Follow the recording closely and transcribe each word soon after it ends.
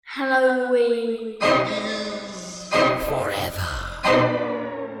Halloween Forever.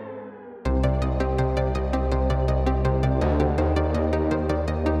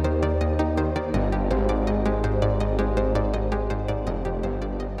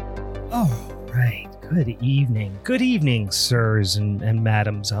 All right. Good evening. Good evening, sirs and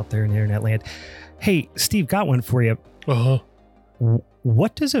madams out there in internet land. Hey, Steve, got one for you.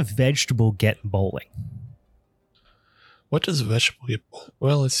 What does a vegetable get in bowling? What does a vegetable get?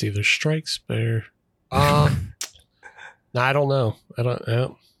 Well, let's see. There's strikes, bear. No, I don't know. I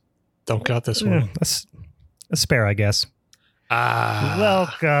don't got this one. A spare, I guess.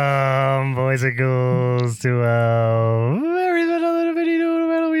 Welcome, boys and girls, to very little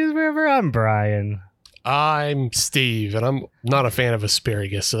video wherever. I'm Brian. I'm Steve, and I'm not a fan of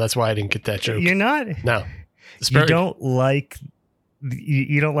asparagus, so that's why I didn't get that joke. You're not? No. You don't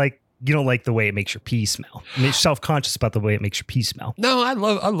like the way it makes your pee smell. You're self-conscious about the way it makes your pee smell. No, I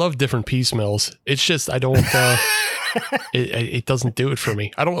love different pee smells. It's just I don't. It doesn't do it for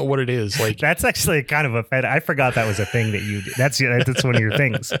me. I don't know what it is. Like that's actually kind of I forgot that was a thing that you did. That's one of your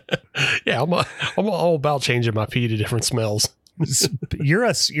things. Yeah, I'm all about changing my pee to different smells. You're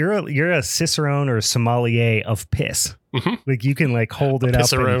a cicerone or a sommelier of piss. Mm-hmm. Like you can like hold it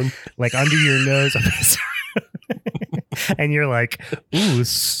up and, like under your nose. And you're like, ooh,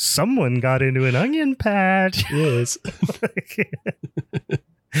 someone got into an onion patch. Yes.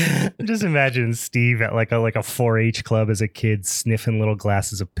 Just imagine Steve at like a 4-H club as a kid sniffing little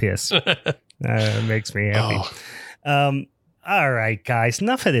glasses of piss. It makes me happy. Oh. All right, guys,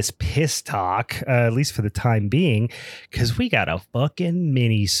 enough of this piss talk, at least for the time being, because we got a fucking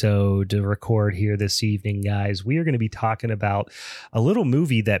minisode to record here this evening, guys. We are going to be talking about a little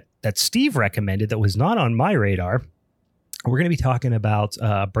movie that Steve recommended that was not on my radar. We're going to be talking about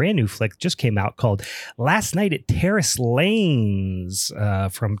a brand new flick that just came out called Last Night at Terrace Lanes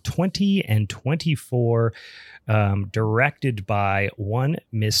from 2024, directed by one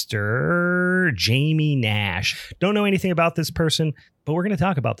Mr. Jamie Nash. Don't know anything about this person, but we're going to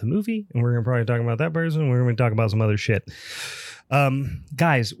talk about the movie, and we're going to probably talk about that person. We're going to talk about some other shit.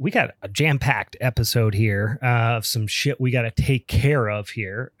 Guys, we got a jam-packed episode here of some shit we got to take care of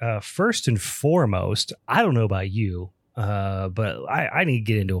here. First and foremost, I don't know about you, but I need to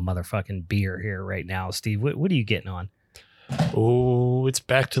get into a motherfucking beer here right now. Steve, what are you getting on? Oh, it's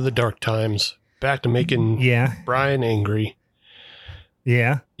back to the dark times. Back to making Brian angry.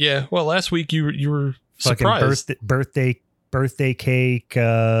 Yeah. Yeah. Well, last week you were fucking surprised. Birthday cake,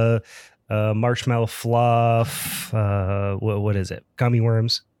 marshmallow fluff. What is it? Gummy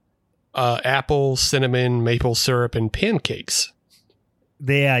worms. Apple, cinnamon, maple syrup, and pancakes.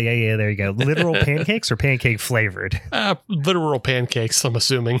 Yeah. There you go. Literal pancakes or pancake flavored? Literal pancakes, I'm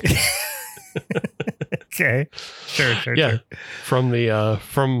assuming. Okay. Sure. Yeah. From the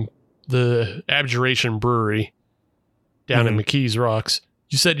Abjuration Brewery down in McKees Rocks.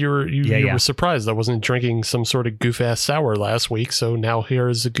 You said you were surprised I wasn't drinking some sort of goof-ass sour last week, so now here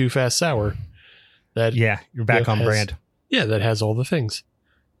is a goof-ass sour. You're back on brand. Yeah, that has all the things.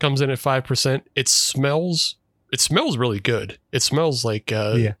 Comes in at 5%. It smells really good. It smells like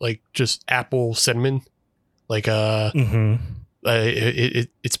just apple cinnamon. Like it's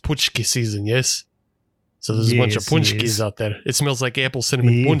punchki season, yes. So there's a bunch of punchkis out there. It smells like apple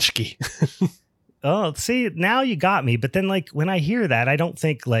cinnamon punchki. Oh, see, now you got me. But then, like, when I hear that, I don't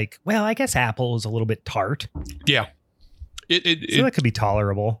think like, well, I guess apple is a little bit tart. Yeah, so that could be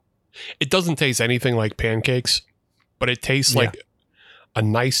tolerable. It doesn't taste anything like pancakes, but it tastes like a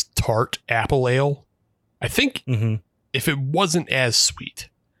nice tart apple ale. I think if it wasn't as sweet,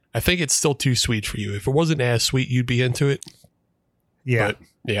 I think it's still too sweet for you. If it wasn't as sweet, you'd be into it. Yeah. But,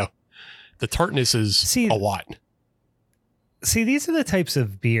 yeah. The tartness is a lot. See, these are the types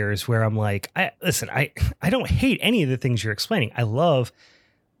of beers where I'm like, I don't hate any of the things you're explaining. I love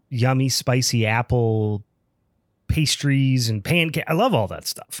yummy, spicy apple pastries and pancake. I love all that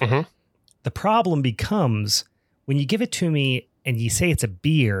stuff. Mm-hmm. The problem becomes when you give it to me and you say it's a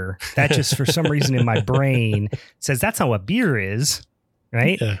beer, that just for some reason in my brain says that's not what beer is,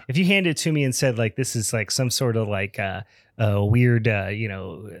 right? Yeah. If you handed it to me and said like this is like some sort of like a weird,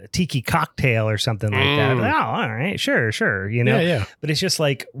 tiki cocktail or something like that. Oh, all right, sure. Yeah. But it's just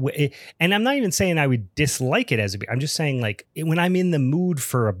like, and I'm not even saying I would dislike it as a beer. I'm just saying like when I'm in the mood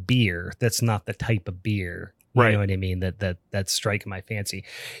for a beer, that's not the type of beer. You know what I mean? That's striking my fancy.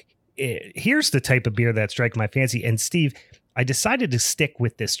 Here's the type of beer that's striking my fancy. And Steve, I decided to stick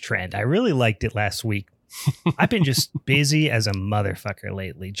with this trend. I really liked it last week. I've been just busy as a motherfucker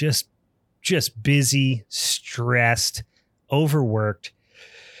lately. Just busy, stressed, overworked.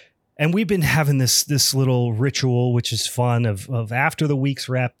 And we've been having this little ritual, which is fun, of after the week's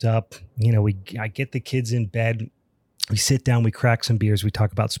wrapped up, I get the kids in bed, we sit down, we crack some beers, we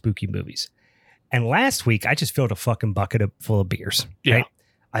talk about spooky movies. And last week, I just filled a fucking bucket full of beers. Yeah. Right?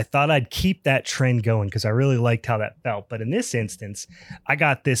 I thought I'd keep that trend going because I really liked how that felt. But in this instance, I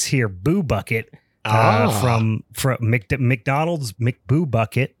got this here Boo Bucket from McDonald's McBoo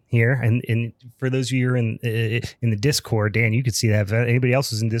Bucket here. And for those of you who are in the Discord, Dan, you can see that. If anybody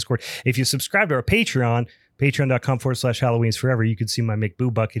else is in Discord, if you subscribe to our Patreon, patreon.com/Halloween's Forever, you can see my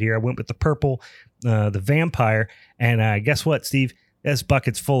McBoo Bucket here. I went with the purple, the vampire. And guess what, Steve? This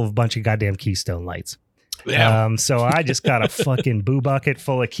bucket's full of a bunch of goddamn Keystone lights. Yeah. So I just got a fucking Boo Bucket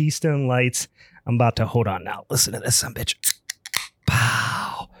full of Keystone lights. I'm about to hold on now. Listen to this, son bitch.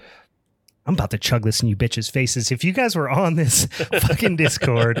 Pow. I'm about to chug this in you bitches' faces. If you guys were on this fucking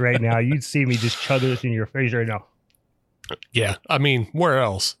Discord right now, you'd see me just chug this in your face right now. Yeah. I mean, where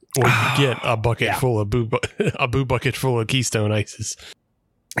else would you get a bucket full of a Boo Bucket full of Keystone Ices?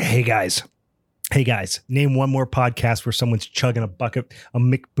 Hey guys, name one more podcast where someone's chugging a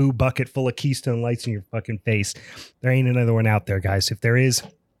McBoo Bucket full of Keystone Lights in your fucking face. There ain't another one out there, guys. If there is,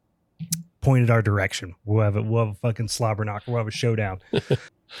 point it our direction. We'll have a fucking slobber knocker. We'll have a showdown.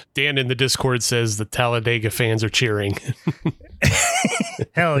 Dan in the Discord says the Talladega fans are cheering.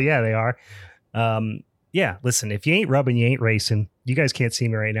 Hell yeah, they are. Yeah, listen, if you ain't rubbing, you ain't racing. You guys can't see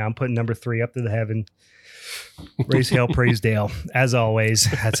me right now. I'm putting number 3 up to the heaven. Raise hell, praise Dale. As always,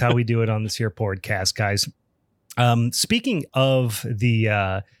 that's how we do it on this here podcast, guys. Speaking of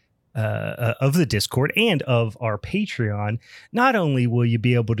the Discord and of our Patreon, not only will you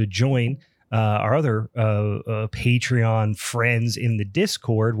be able to join our other Patreon friends in the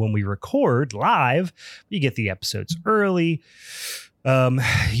Discord when we record live, you get the episodes early. You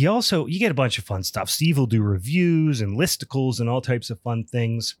get a bunch of fun stuff. Steve will do reviews and listicles and all types of fun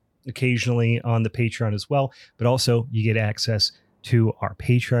things occasionally on the Patreon as well, but also you get access to our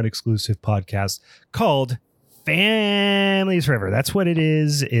Patreon exclusive podcast called Families Forever. That's what it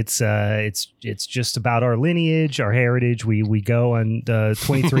is. It's just about our lineage, our heritage. We go on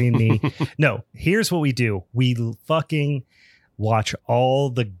 23andMe. No, here's what we do. We fucking watch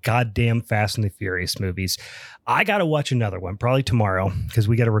all the goddamn Fast and the Furious movies. I got to watch another one probably tomorrow because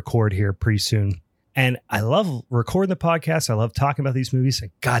we got to record here pretty soon. And I love recording the podcast. I love talking about these movies.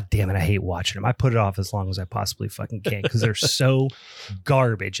 And God damn it, I hate watching them. I put it off as long as I possibly fucking can because they're so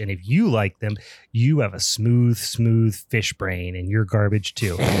garbage. And if you like them, you have a smooth fish brain and you're garbage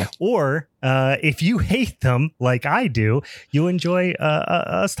too. Or if you hate them like I do, you'll enjoy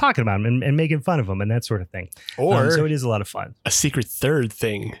us talking about them and making fun of them and that sort of thing. Or so it is a lot of fun. A secret third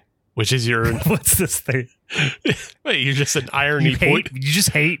thing, which is your... What's this thing? Wait, you're just an irony... You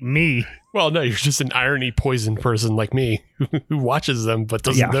just hate me. Well, no, you're just an irony poison person like me who watches them but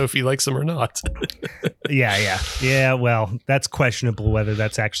doesn't know if he likes them or not. Yeah. Well, that's questionable whether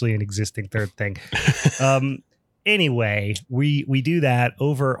that's actually an existing third thing. Anyway, we do that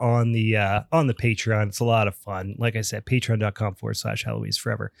over on the Patreon. It's a lot of fun. Like I said, patreon.com/Halloween's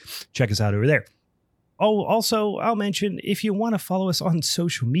Forever. Check us out over there. Oh, also, I'll mention if you want to follow us on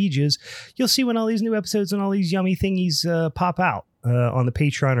social medias, you'll see when all these new episodes and all these yummy thingies pop out on the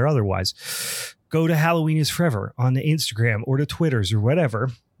Patreon or otherwise. Go to Halloween is Forever on the Instagram or the Twitters or whatever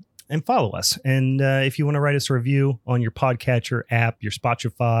and follow us. And if you want to write us a review on your podcatcher app, your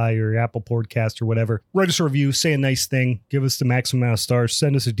Spotify or your Apple Podcast or whatever, write us a review, say a nice thing, give us the maximum amount of stars,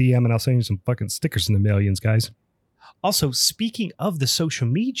 send us a DM, and I'll send you some fucking stickers in the millions, guys. Also, speaking of the social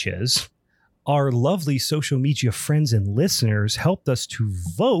medias, our lovely social media friends and listeners helped us to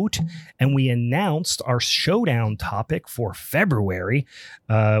vote, and we announced our showdown topic for February,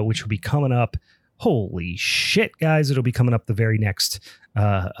 which will be coming up. Holy shit, guys. It'll be coming up the very next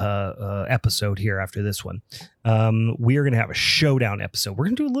episode here after this one. We are going to have a showdown episode. We're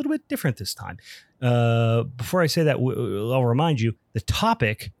going to do a little bit different this time. Before I say that, I'll remind you, the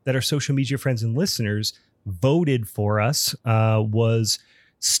topic that our social media friends and listeners voted for us was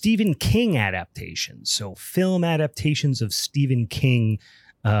Stephen King adaptations. So film adaptations of Stephen King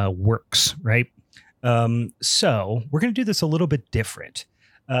works, right? So we're going to do this a little bit different.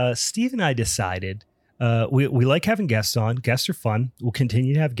 Steve and I decided we like having guests on. Guests are fun. We'll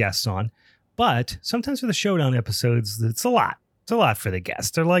continue to have guests on. But sometimes for the showdown episodes, it's a lot. It's a lot for the guests.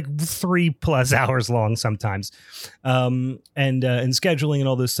 They're like 3+ hours long sometimes. And scheduling and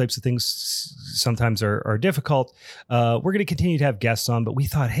all those types of things sometimes are difficult. We're going to continue to have guests on, but we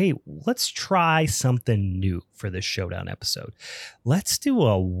thought, hey, let's try something new for this showdown episode. Let's do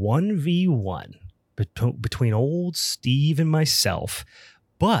a 1v1 between old Steve and myself,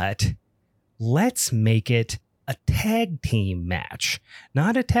 but let's make it a tag team match.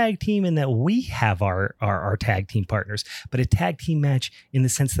 Not a tag team in that we have our tag team partners, but a tag team match in the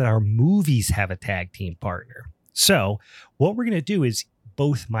sense that our movies have a tag team partner. So what we're going to do is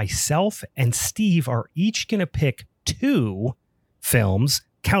both myself and Steve are each going to pick 2 films,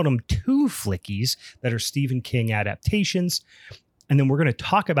 count them 2 flickies that are Stephen King adaptations. And then we're going to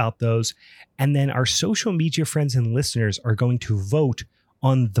talk about those. And then our social media friends and listeners are going to vote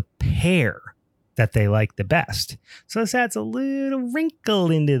on the pair that they like the best. So this adds a little wrinkle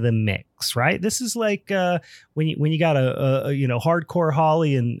into the mix, right? This is like when you got a hardcore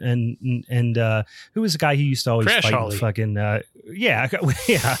Holly and who was the guy who used to always Crash fight Holly. fucking yeah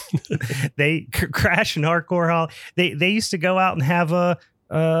they Crash and hardcore Holly. They used to go out and have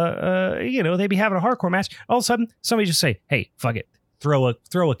they'd be having a hardcore match. All of a sudden, somebody just say, "Hey, fuck it, throw a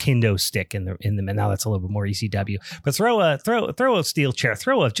kendo stick in the. Now that's a little bit more ECW, but throw a steel chair,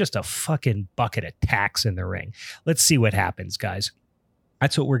 just a fucking bucket of tacks in the ring. Let's see what happens, guys."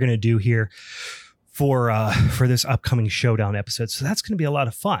 That's what we're gonna do here for this upcoming Showdown episode. So that's gonna be a lot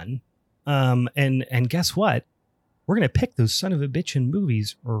of fun. And guess what? We're gonna pick those son of a bitchin'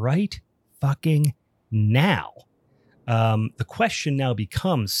 movies right fucking now. The question now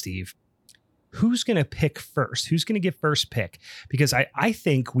becomes, Steve, who's going to pick first? Who's going to get first pick? Because I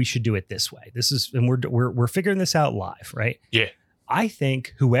think we should do it this way. And we're figuring this out live, right? Yeah. I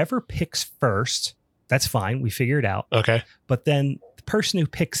think whoever picks first, that's fine. We figure it out. Okay. But then the person who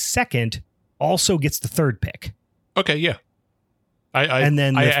picks second also gets the third pick. Okay. Yeah. And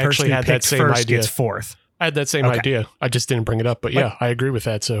then the person who picks first gets fourth. I had that same idea. I just didn't bring it up, but yeah, I agree with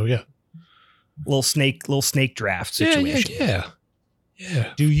that. So yeah. Little snake draft situation.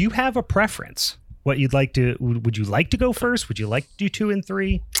 Yeah. Do you have a preference? What you'd like to? Would you like to go first? Would you like to do 2 and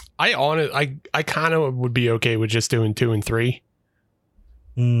 3? I kind of would be okay with just doing 2 and 3.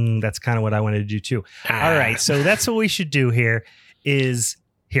 That's kind of what I wanted to do too. All right, so that's what we should do here. This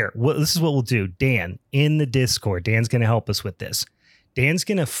is what we'll do. Dan in the Discord. Dan's going to help us with this. Dan's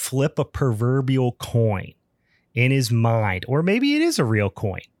going to flip a proverbial coin in his mind, or maybe it is a real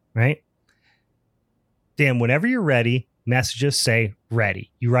coin, right? Dan, whenever you're ready, messages say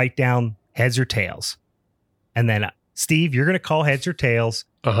ready. You write down heads or tails. And then Steve, you're going to call heads or tails.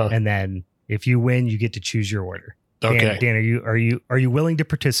 And then if you win, you get to choose your order. Okay. Dan, are you willing to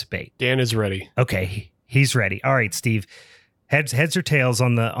participate? Dan is ready. Okay. He's ready. All right, Steve. Heads or tails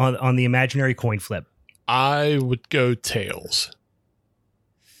on the imaginary coin flip. I would go tails.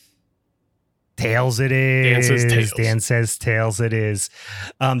 Tails it is. Dan says tails. Dan says tails it is.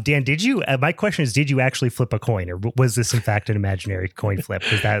 Dan, did you, my question is, did you actually flip a coin, or was this in fact an imaginary coin flip?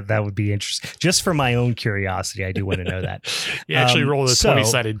 Because that would be interesting. Just for my own curiosity, I do want to know that. You actually rolled a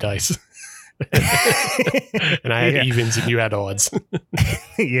 20-sided dice. And I had evens and you had odds.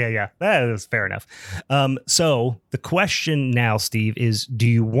 Yeah. That is fair enough. So the question now, Steve, is do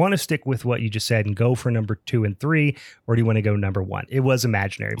you want to stick with what you just said and go for number 2 and 3, or do you want to go number 1? It was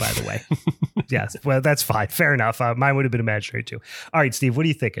imaginary, by the way. Yes. Well, that's fine. Fair enough. Mine would have been imaginary too. All right, Steve, what are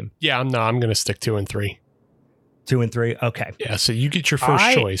you thinking? Yeah, I'm going to stick 2 and 3. 2 and 3. Okay. Yeah. So you get your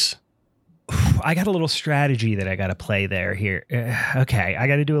first choice. I got a little strategy that I got to play here. Okay, I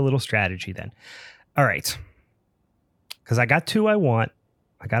got to do a little strategy then. All right. Because I got 2 I want.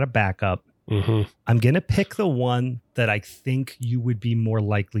 I got a backup. Mm-hmm. I'm going to pick the one that I think you would be more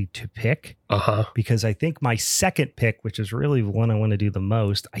likely to pick. Because I think my second pick, which is really the one I want to do the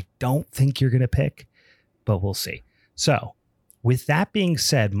most, I don't think you're going to pick, but we'll see. So with that being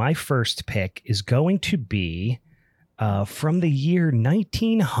said, my first pick is going to be from the year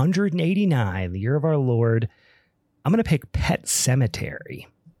 1989, the year of our Lord. I'm going to pick Pet Sematary.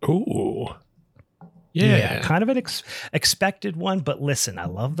 Ooh. Yeah. Kind of an expected one, but listen, I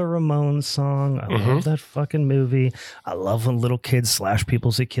love the Ramones song. I love that fucking movie. I love when little kids slash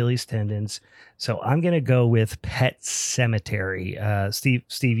people's Achilles tendons. So I'm going to go with Pet Sematary.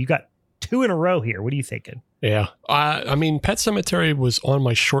 Steve, you got 2 in a row here. What are you thinking? Yeah. I mean, Pet Sematary was on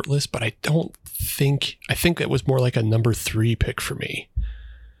my short list, but I think it was more like a number 3 pick for me.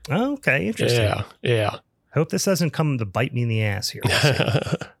 Okay. Interesting. Yeah. Hope this doesn't come to bite me in the ass here.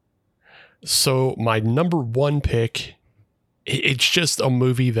 So my number 1 pick, it's just a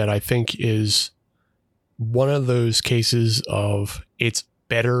movie that I think is one of those cases of it's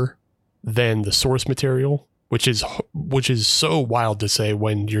better than the source material, which is so wild to say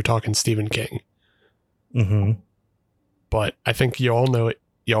when you're talking Stephen King. Mm-hmm. But I think you all know it.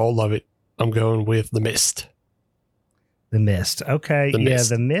 You all love it. I'm going with The Mist. The Mist. Okay. The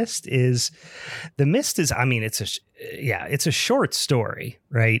Mist. The Mist is, I mean, it's a short story,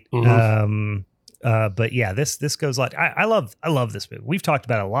 right? Mm-hmm. But yeah, this goes like I love this movie. We've talked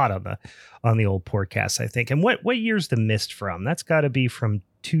about it a lot on the old podcast, I think. And what year's The Mist from? That's got to be from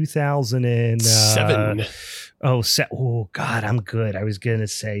 2007. Oh God, I'm good. I was gonna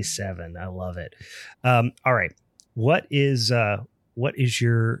say 7. I love it. All right, what is your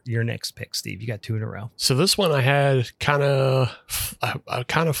next pick, Steve? You got 2 in a row. So this one I had kind of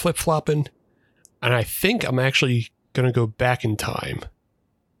flip flopping, and I think I'm actually gonna go back in time.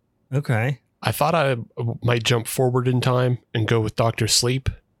 Okay. I thought I might jump forward in time and go with Dr. Sleep.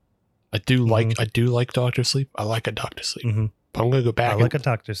 I do like Dr. Sleep. I like a Dr. Sleep. Mm-hmm. But I'm going to go back. I like a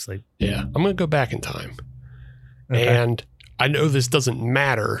Dr. Sleep. Yeah. I'm going to go back in time. Okay. And I know this doesn't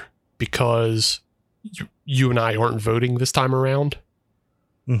matter because you and I aren't voting this time around.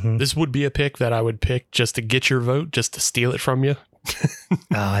 Mm-hmm. This would be a pick that I would pick just to get your vote, just to steal it from you. Oh,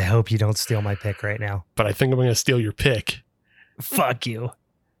 I hope you don't steal my pick right now. But I think I'm going to steal your pick. Fuck you.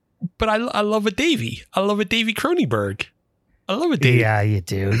 But I love a Davy. I love a Davy Cronenberg. I love a Davy. Yeah, you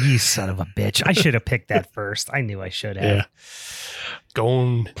do. You son of a bitch. I should have picked that first. I knew I should have. Yeah.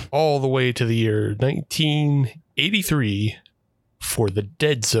 Going all the way to the year 1983 for The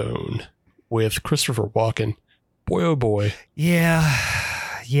Dead Zone with Christopher Walken. Boy, oh boy. Yeah,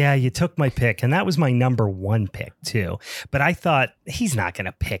 you took my pick, and that was my number 1 pick, too. But I thought, he's not going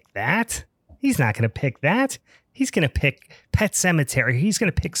to pick that. He's going to pick Pet Sematary. He's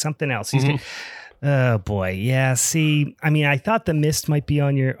going to pick something else. Oh boy. Yeah. See, I mean, I thought The Mist might be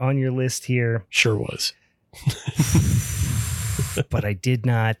on your list here. Sure was. But I did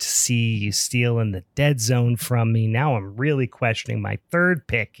not see you stealing The Dead Zone from me. Now I'm really questioning my 3rd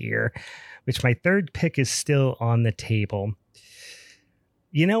pick here, which my 3rd pick is still on the table.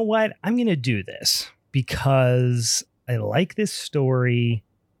 You know what? I'm going to do this because I like this story.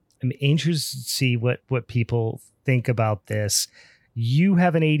 I'm interested to see what people think about this. You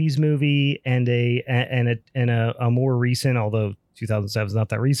have an 80s movie and a more recent, although 2007 is not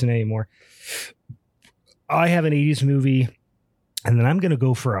that recent anymore. I have an 80s movie, and then I'm going to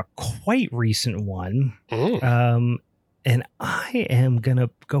go for a quite recent one. And I am going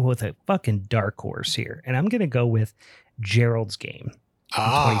to go with a fucking dark horse here, and I'm going to go with Gerald's Game in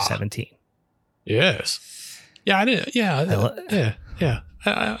 2017. Yes. Yeah, I did. Yeah. Yeah.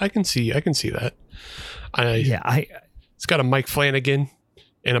 I can see that. It's got a Mike Flanagan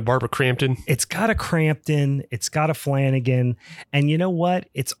and a Barbara Crampton. It's got a Crampton. It's got a Flanagan. And you know what?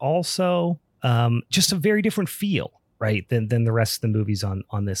 It's also just a very different feel, right, than the rest of the movies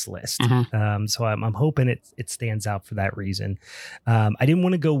on this list. Mm-hmm. So I'm hoping it stands out for that reason. I didn't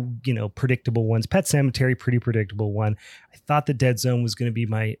want to go, predictable ones. Pet Sematary, pretty predictable one. I thought The Dead Zone was going to be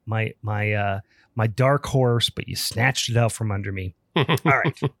my dark horse, but you snatched it out from under me. All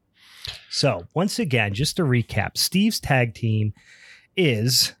right. So once again, just to recap, Steve's tag team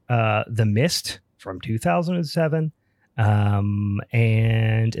is The Mist from 2007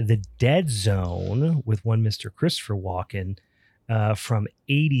 and The Dead Zone with one Mr. Christopher Walken from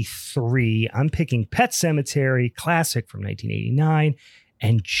 83. I'm picking Pet Sematary, classic from 1989,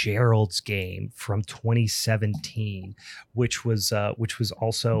 and Gerald's Game from 2017, which was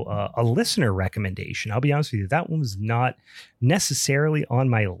also a listener recommendation. I'll be honest with you, that one was not necessarily on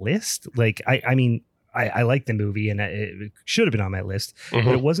my list. Like, I mean, I like the movie, and it should have been on my list, but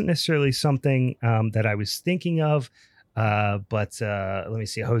it wasn't necessarily something that I was thinking of. But let me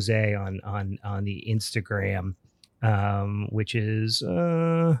see, Jose on the Instagram, which is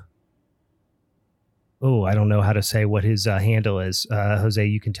I don't know how to say what his handle is. Jose,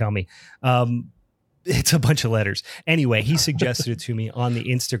 you can tell me. It's a bunch of letters. Anyway, he suggested it to me on the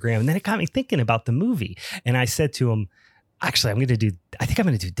Instagram, and then it got me thinking about the movie. And I said to him, actually, I think I'm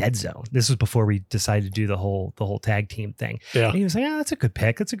going to do Dead Zone. This was before we decided to do the whole tag team thing. Yeah. And he was like, that's a good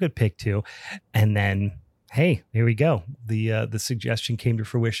pick. That's a good pick too. And then, hey, here we go. The suggestion came to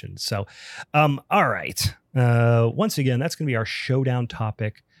fruition. So, all right. Once again, that's going to be our showdown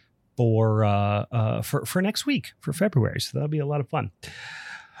topic for next week, for February. So that'll be a lot of fun.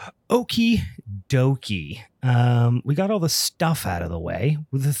 Okie dokie. We got all the stuff out of the way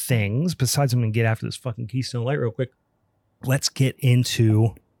with the things. Besides, I'm going to get after this fucking Keystone Light real quick. Let's get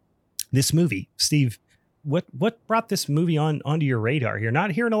into this movie. Steve, what brought this movie onto your radar here?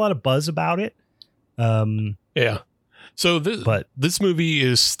 Not hearing a lot of buzz about it. Yeah. So this movie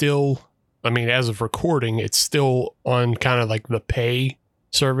is still, I mean, as of recording, it's still on kind of like the pay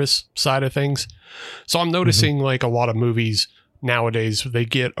service side of things. So I'm noticing like a lot of movies nowadays, they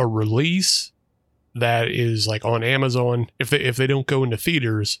get a release that is like on Amazon. If they don't go into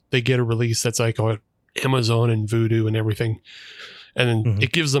theaters, they get a release that's like on Amazon and Vudu and everything. And then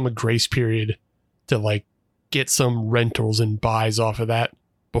it gives them a grace period to like get some rentals and buys off of that.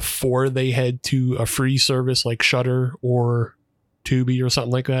 before they head to a free service like Shudder or Tubi or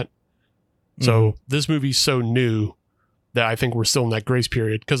something like that. So this movie's so new that I think we're still in that grace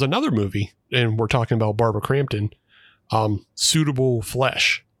period. Because another movie, and we're talking about Barbara Crampton, Suitable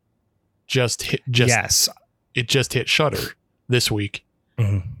Flesh, it just hit Shudder this week.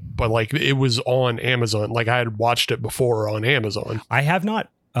 But like it was on Amazon. Like I had watched it before on Amazon. I have not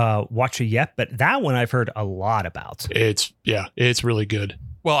watched it yet, but that one I've heard a lot about. It's really good.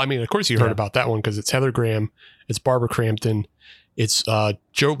 Well, I mean, of course you heard about that one because it's Heather Graham, it's Barbara Crampton, it's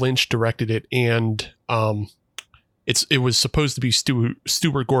Joe Lynch directed it, and it was supposed to be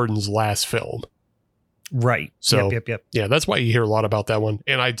Stuart Gordon's last film. Right. So yep. Yeah, that's why you hear a lot about that one.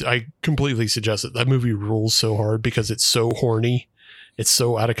 And I completely suggest it. That movie rules so hard because it's so horny. It's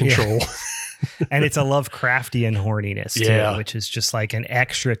so out of control. Yeah. And it's a Lovecraftian horniness too, which is just like an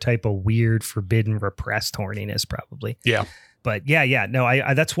extra type of weird, forbidden, repressed horniness probably. Yeah. But yeah. No,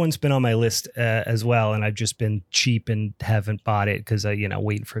 I that's one's been on my list as well. And I've just been cheap and haven't bought it because,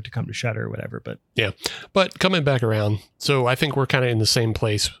 waiting for it to come to Shudder or whatever. But yeah, but coming back around. So I think we're kind of in the same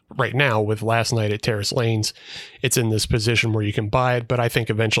place right now with Last Night at Terrace Lanes. It's in this position where you can buy it, but I think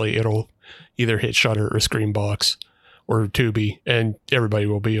eventually it'll either hit Shudder or Screambox or Tubi, and everybody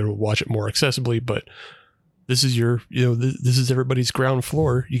will be able to watch it more accessibly. But this is this is everybody's ground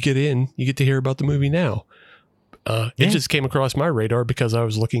floor. You get in, you get to hear about the movie now. It just came across my radar because I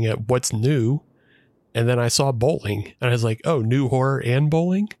was looking at what's new, and then I saw bowling, and I was like, "Oh, new horror and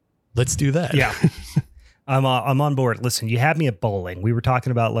bowling? Let's do that." Yeah, I'm on board. Listen, you had me at bowling. We were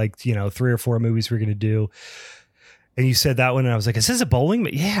talking about 3 or 4 movies we're gonna do, and you said that one, and I was like, "Is this a bowling?"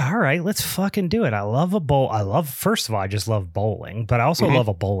 But yeah, all right, let's fucking do it. I love first of all, I just love bowling, but I also love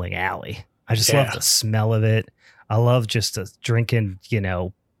a bowling alley. I just love the smell of it. I love just drinking,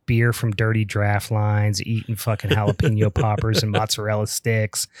 beer from dirty draft lines, eating fucking jalapeno poppers and mozzarella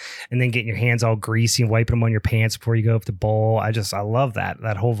sticks, and then getting your hands all greasy and wiping them on your pants before you go up to bowl. I love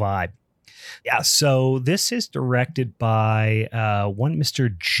that whole vibe. Yeah. So this is directed by one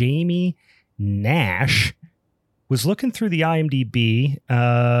Mr. Jamie Nash. Was looking through the IMDb,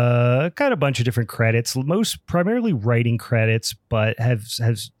 got a bunch of different credits, most primarily writing credits, but has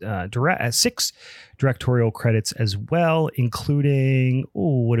 6 directorial credits as well, including,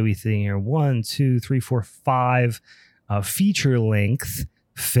 what do we think here? 1, 2, 3, 4, 5 feature length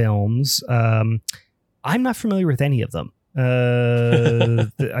films. I'm not familiar with any of them.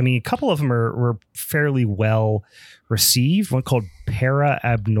 I mean, a couple of them were fairly well received. One called Para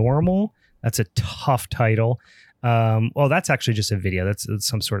Abnormal. That's a tough title. Well, that's actually just a video. That's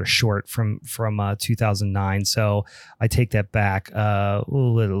some sort of short from 2009. So I take that back. It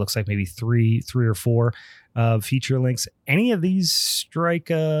looks like maybe three or 4 feature links. Any of these strike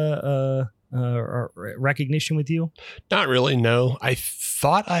recognition with you? Not really. No, I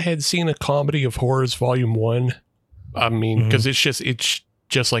thought I had seen a Comedy of Horrors Volume 1. I mean, because it's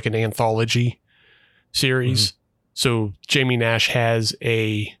just like an anthology series. So Jamie Nash has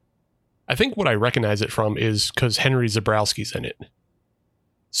I think what I recognize it from is because Henry Zebrowski's in it.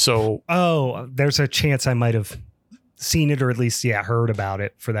 So, there's a chance I might have seen it, or at least heard about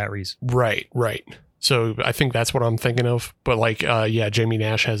it for that reason. Right. So I think that's what I'm thinking of. But Jamie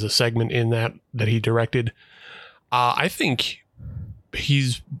Nash has a segment in that he directed. I think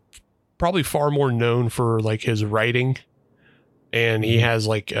he's probably far more known for his writing, and he has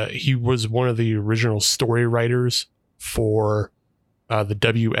he was one of the original story writers for the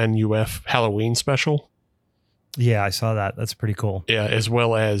WNUF Halloween special. Yeah, I saw that. That's pretty cool. Yeah, as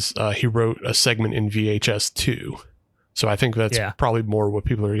well as he wrote a segment in VHS 2. So I think that's probably more what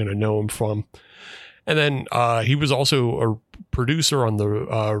people are going to know him from. And then he was also a producer on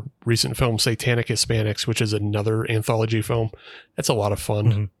the recent film Satanic Hispanics, which is another anthology film. That's a lot of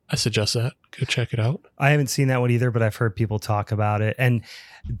fun. I suggest that. Go check it out. I haven't seen that one either, but I've heard people talk about it. And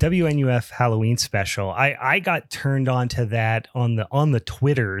WNUF Halloween special, I got turned on to that on the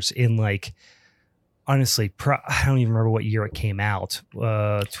Twitters in honestly, I don't even remember what year it came out.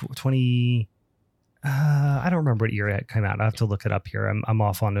 20. I don't remember what year it came out. I have to look it up here. I'm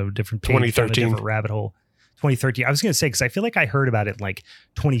off on a different page, 2013, a different rabbit hole. 2013. I was going to say, because I feel like I heard about it in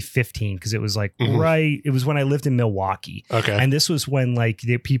 2015, because it was right. It was when I lived in Milwaukee. Okay. And this was when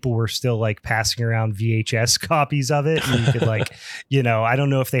the people were still passing around VHS copies of it. And you could I don't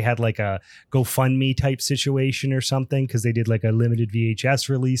know if they had a GoFundMe type situation or something, because they did a limited VHS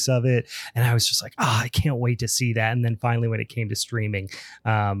release of it. And I was just I can't wait to see that. And then finally, when it came to streaming,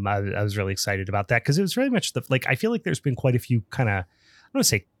 I was really excited about that, because it was really much I feel like there's been quite a few kind of, I don't want to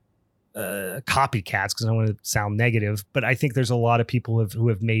say copycats, because I don't want to sound negative, but I think there's a lot of people who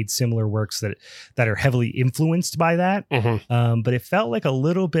have made similar works that are heavily influenced by that. Mm-hmm. But it felt like a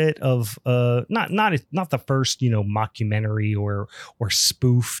little bit of not the first, mockumentary or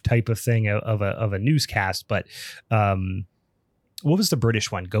spoof type of thing of a newscast, but what was the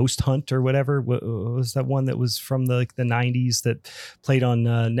British one? Ghost Hunt or whatever? What was that one that was from the 90s that played on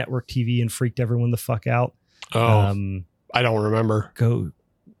network TV and freaked everyone the fuck out? Oh, I don't remember.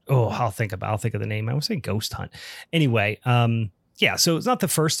 I'll think of the name. I was saying Ghost Hunt. Anyway, so it's not the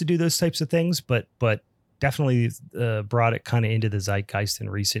first to do those types of things, but definitely brought it kind of into the zeitgeist in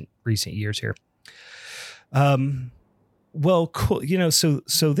recent years here. Well, cool.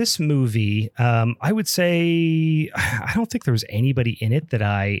 So this movie, I would say I don't think there was anybody in it that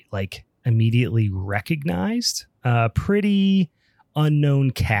I like immediately recognized. Pretty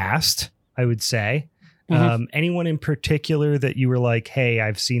unknown cast, I would say. Mm-hmm. Anyone in particular that you were like, hey,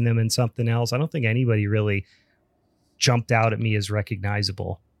 I've seen them in something else? I don't think anybody really jumped out at me as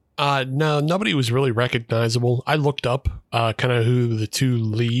recognizable. No, nobody was really recognizable. I looked up kind of who the two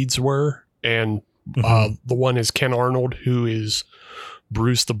leads were, and the one is Ken Arnold, who is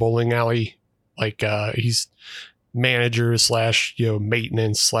Bruce the bowling alley. Like he's manager /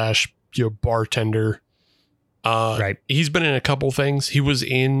 maintenance / bartender. Right. He's been in a couple things. He was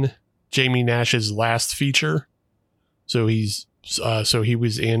in Jamie Nash's last feature. So he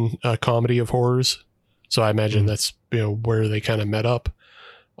was in a comedy of horrors. So I imagine that's where they kind of met up.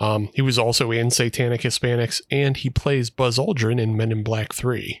 He was also in Satanic Hispanics, and he plays Buzz Aldrin in Men in Black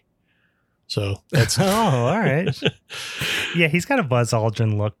 3. So that's all right. Yeah, he's got a Buzz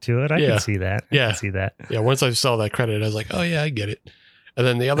Aldrin look to it. I can see that. I can see that. Yeah, once I saw that credit, I was like, oh yeah, I get it. And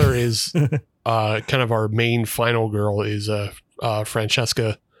then the other is kind of our main final girl is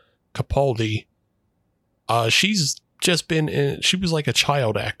Francesca Capaldi. She's just been in, she was like a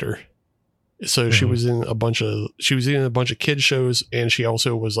child actor. So she was in a bunch of kid shows, and she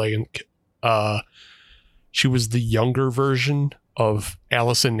also was like she was the younger version of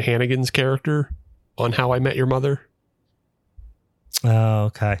Allison Hannigan's character on How I Met Your Mother. Oh,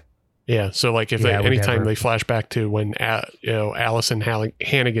 okay. Yeah, so like if anytime they flash back to when Allison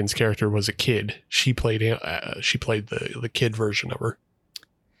Hannigan's character was a kid, she played the kid version of her.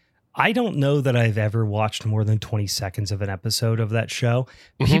 I don't know that I've ever watched more than 20 seconds of an episode of that show.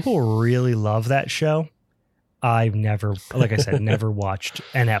 People really love that show. I've never, like I said, never watched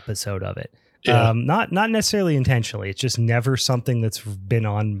an episode of it. Yeah. Not necessarily intentionally. It's just never something that's been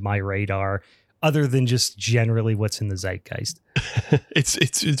on my radar other than just generally what's in the zeitgeist.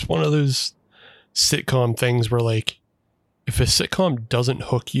 It's one of those sitcom things where like if a sitcom doesn't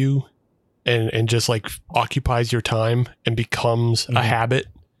hook you and just like occupies your time and becomes a habit,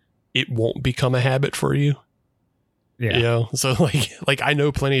 it won't become a habit for you. Yeah. So like I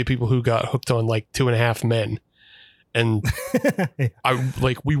know plenty of people who got hooked on like 2.5 Men. And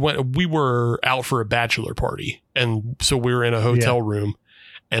we were out for a bachelor party. And so we were in a hotel room,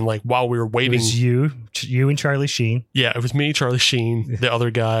 and like while we were waiting, it was you and Charlie Sheen. Yeah, it was me, Charlie Sheen, the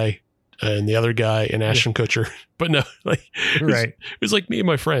other guy, and Ashton Kutcher. But no, like it was like me and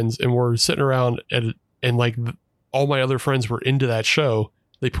my friends, and we're sitting around and like all my other friends were into that show.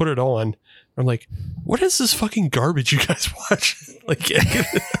 They put it on. I'm like, what is this fucking garbage you guys watch? Like,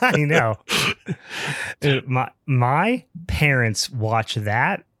 I know. My parents watch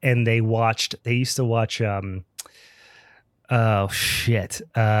that, and they used to watch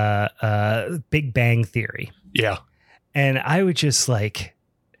Big Bang Theory. Yeah. And I would just like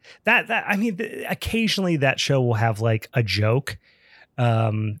that I mean, occasionally that show will have like a joke.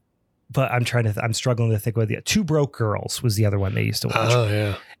 But I'm struggling to think what Two Broke Girls was the other one they used to watch. Oh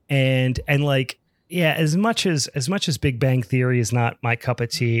yeah. And like, yeah, as much as Big Bang Theory is not my cup of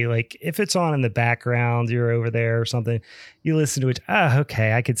tea, like if it's on in the background, you're over there or something, you listen to it.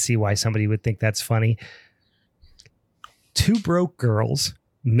 Okay. I could see why somebody would think that's funny. Two Broke Girls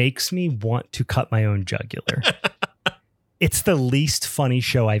makes me want to cut my own jugular. It's the least funny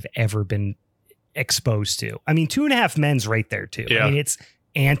show I've ever been exposed to. I mean, 2.5 Men's right there too. Yeah. I mean, it's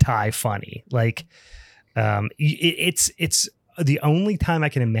anti-funny. Like, it's the only time I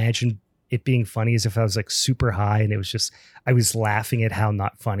can imagine it being funny is if I was like super high and it was just, I was laughing at how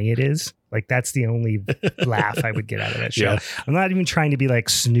not funny it is. Like that's the only laugh I would get out of that show. Yeah. I'm not even trying to be like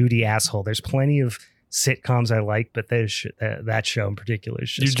snooty asshole. There's plenty of sitcoms I like, but that show in particular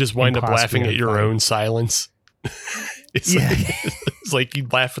is just, you just wind up laughing at your own silence. It's like you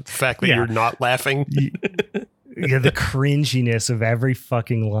laugh at the fact that you're not laughing. Yeah, the cringiness of every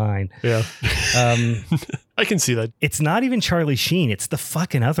fucking line. Yeah. I can see that. It's not even Charlie Sheen. It's the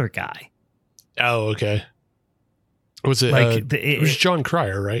fucking other guy. Oh, okay. Was it like it was John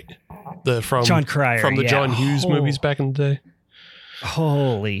Cryer, right? John Cryer from the John Hughes movies back in the day.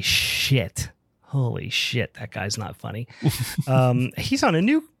 Holy shit, that guy's not funny. He's on a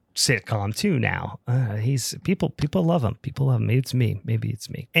new sitcom too now. He's people love him. Maybe it's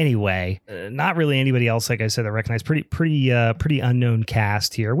me. Anyway, not really anybody else, like I said, I recognize. Pretty unknown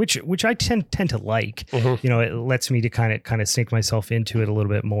cast here, which I tend to like. Mm-hmm. You know, it lets me to kind of sink myself into it a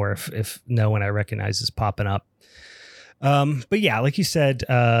little bit more if no one I recognize is popping up. But yeah, like you said,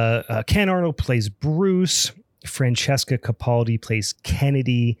 Ken Arnold plays Bruce, Francesca Capaldi plays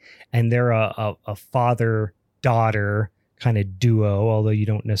Kennedy, and they're a father-daughter kind of duo, although you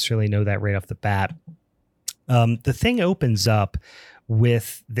don't necessarily know that right off the bat. The thing opens up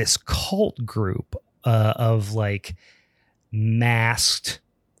with this cult group of like masked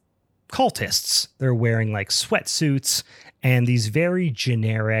cultists. They're wearing like sweatsuits and these very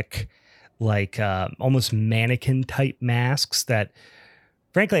generic, like almost mannequin type masks that,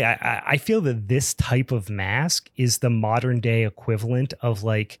 frankly, I feel that this type of mask is the modern day equivalent of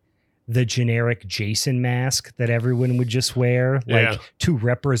like the generic Jason mask that everyone would just wear, like to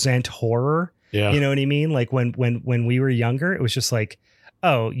represent horror. Yeah. You know what I mean? Like when we were younger, it was just like,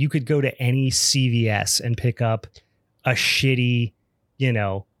 oh, you could go to any CVS and pick up a shitty, you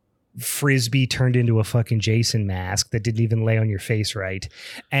know, Frisbee turned into a fucking Jason mask that didn't even lay on your face right.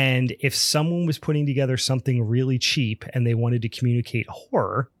 And if someone was putting together something really cheap and they wanted to communicate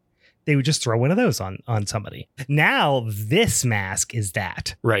horror, they would just throw one of those on somebody. Now this mask is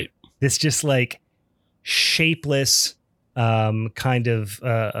that. Right. This just like shapeless, kind of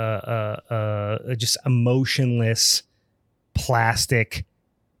just emotionless plastic,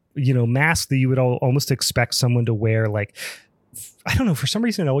 you know, mask that you would almost expect someone to wear. Like, I don't know, for some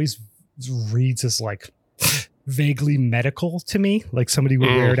reason it always reads as like vaguely medical to me. Like somebody would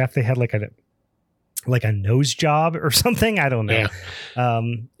wear it after they had like a nose job or something. I don't know.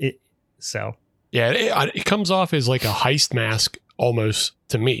 Yeah. It comes off as like a heist mask almost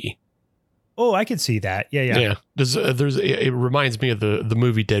to me. Oh, I could see that. Yeah. It reminds me of the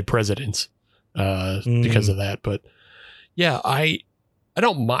movie Dead Presidents because of that. But yeah, I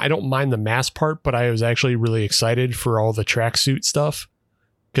don't mind the mask part, but I was actually really excited for all the tracksuit stuff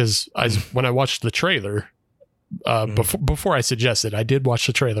because when I watched the trailer, before I suggested, I did watch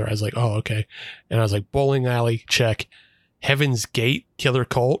the trailer. I was like, oh, okay. And I was like, bowling alley, check. Heaven's Gate, killer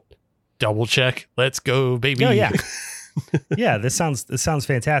cult, double check. Let's go, baby. Oh, yeah. Yeah, this sounds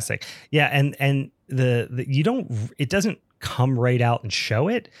fantastic. Yeah, and it doesn't come right out and show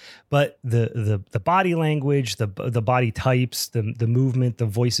it, but the body language, the body types, the movement, the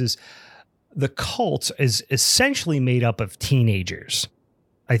voices, the cult is essentially made up of teenagers.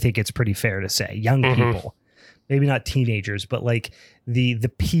 I think it's pretty fair to say young people, maybe not teenagers, but like the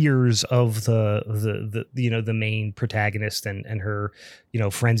peers of the you know, the main protagonist and her, you know,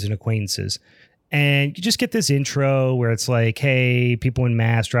 friends and acquaintances. And you just get this intro where it's like, hey, people in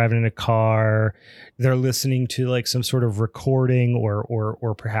masks driving in a car. They're listening to like some sort of recording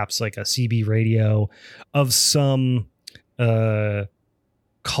or perhaps like a CB radio of some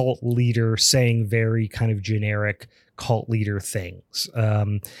cult leader saying very kind of generic cult leader things.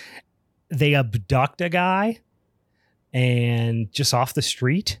 They abduct a guy and just off the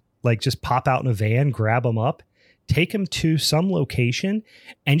street, like just pop out in a van, grab him up, take him to some location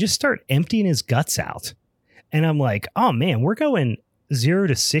and just start emptying his guts out. And I'm like, oh man, we're going 0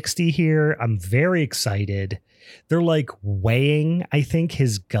 to 60 here. I'm very excited. They're like weighing, I think,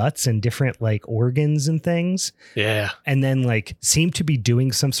 his guts and different like organs and things. Yeah. And then like seem to be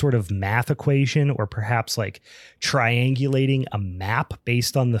doing some sort of math equation or perhaps like triangulating a map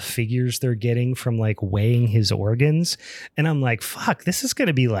based on the figures they're getting from like weighing his organs. And I'm like, fuck, this is going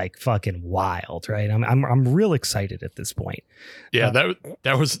to be like fucking wild, right? I'm real excited at this point. Yeah,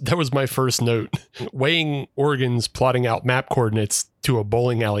 that was my first note. Weighing organs, plotting out map coordinates to a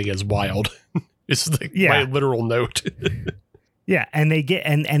bowling alley is wild. It's like my literal note. Yeah. And they get,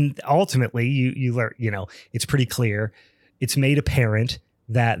 and ultimately you learn, you know, it's pretty clear. It's made apparent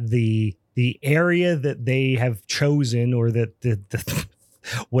that the area that they have chosen or that the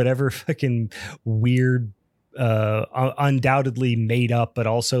whatever fucking weird, undoubtedly made up, but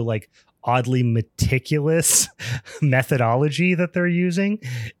also like oddly meticulous methodology that they're using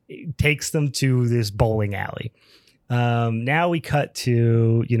takes them to this bowling alley. Now we cut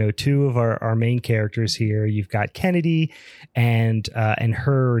to, you know, two of our main characters here. You've got Kennedy and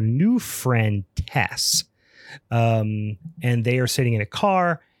her new friend Tess. And they are sitting in a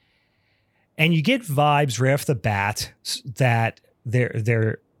car and you get vibes right off the bat that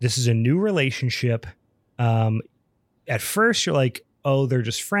this is a new relationship. At first you're like, oh, they're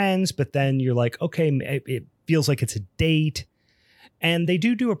just friends. But then you're like, okay, it feels like it's a date. And they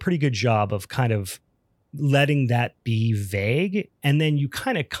do a pretty good job of kind of letting that be vague. And then you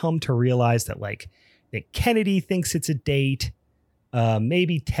kind of come to realize that like that Kennedy thinks it's a date.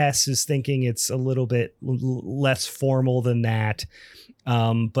 Maybe Tess is thinking it's a little bit less formal than that.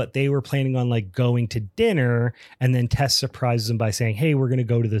 But they were planning on like going to dinner, and then Tess surprises them by saying, hey, we're going to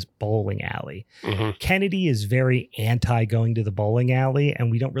go to this bowling alley. Mm-hmm. Kennedy is very anti going to the bowling alley,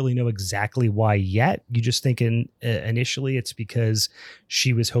 and we don't really know exactly why yet. You just think initially it's because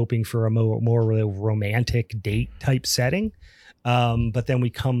she was hoping for a more romantic date type setting. But then we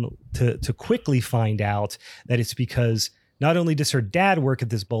come to quickly find out that it's because not only does her dad work at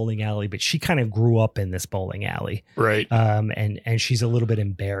this bowling alley, but she kind of grew up in this bowling alley. Right. And she's a little bit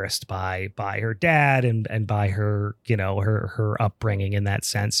embarrassed by her dad and by her, her upbringing in that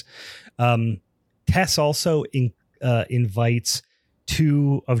sense. Tess also invites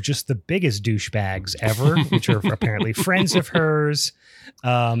two of just the biggest douchebags ever, which are apparently friends of hers.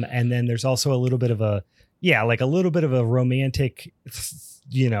 And then there's also a little bit of a romantic,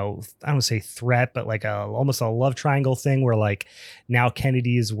 I don't want to say threat, but like almost a love triangle thing where like now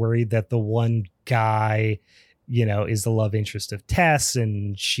Kennedy is worried that the one guy, is the love interest of Tess,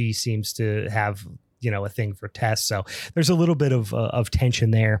 and she seems to have, a thing for Tess. So there's a little bit of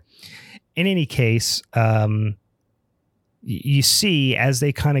tension there. In any case, you see as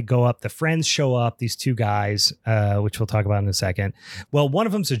they kind of go up, the friends show up, these two guys, which we'll talk about in a second. Well, one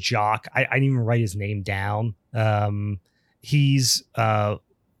of them's a jock. I didn't even write his name down. He's a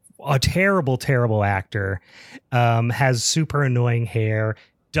terrible, terrible actor, has super annoying hair,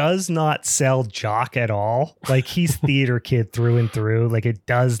 does not sell jock at all. Like he's theater kid through and through. Like it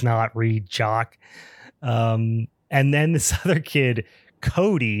does not read jock. And then this other kid,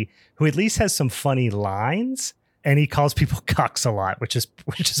 Cody, who at least has some funny lines. And he calls people cucks a lot, which is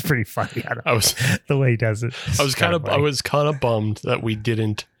pretty funny. The way he does it. I was kind of bummed that we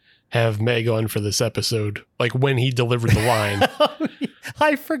didn't have Meg on for this episode. Like when he delivered the line.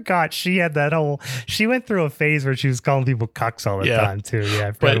 I forgot she had she went through a phase where she was calling people cucks all the time too. Yeah,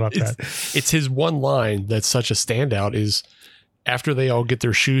 I forgot about that. It's his one line that's such a standout is after they all get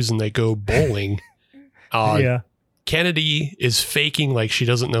their shoes and they go bowling. Kennedy is faking like she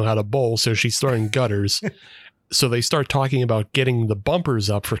doesn't know how to bowl, so she's throwing gutters. So they start talking about getting the bumpers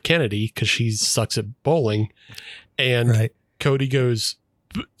up for Kennedy because she sucks at bowling. And Cody goes,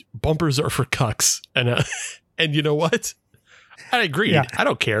 bumpers are for cucks. And you know what? I agree. Yeah. I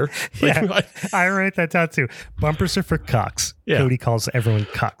don't care. I write that down too. Bumpers are for cucks. Yeah. Cody calls everyone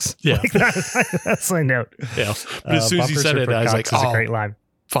cucks. Yeah. Like that's my note. Yeah. But as soon as he said it, I was like, oh, a great line.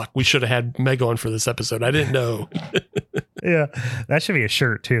 Fuck, we should have had Meg on for this episode. I didn't know. Yeah, that should be a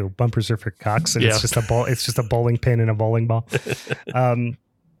shirt too. Bumpers are for cocks, and it's just a ball. It's just a bowling pin and a bowling ball.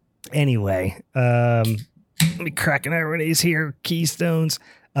 Anyway, let me crack an everybody's here. Keystones.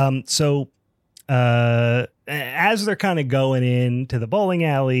 As they're kind of going into the bowling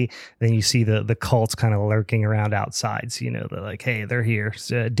alley, then you see the cults kind of lurking around outside. So, they're like, hey, they're here.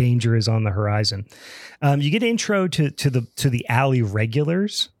 So, danger is on the horizon. You get intro to the alley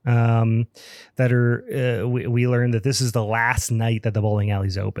regulars that are, we learned that this is the last night that the bowling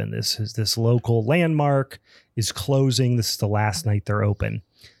alley's open. This local landmark is closing. This is the last night they're open.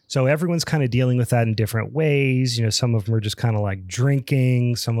 So everyone's kind of dealing with that in different ways. Some of them are just kind of like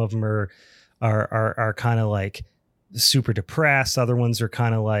drinking. Some of them are kind of like super depressed. Other ones are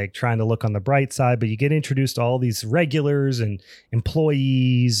kind of like trying to look on the bright side, but you get introduced to all these regulars and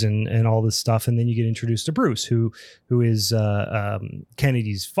employees and all this stuff. And then you get introduced to Bruce, who is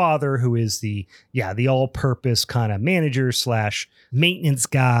Kennedy's father, who is the all-purpose kind of manager / maintenance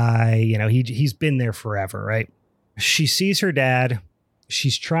guy. He's been there forever, right? She sees her dad.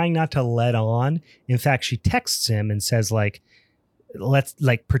 She's trying not to let on. In fact, she texts him and says like, let's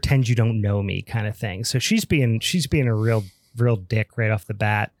like pretend you don't know me kind of thing. So she's being a real dick right off the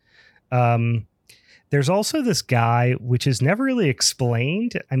bat. There's also this guy, which is never really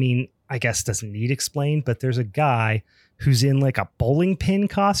explained. I mean, I guess doesn't need explained, but there's a guy who's in like a bowling pin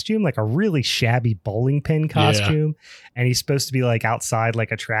costume, like a really shabby bowling pin costume. Yeah. And he's supposed to be like outside,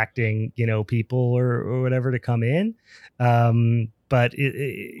 like attracting, people or whatever to come in. But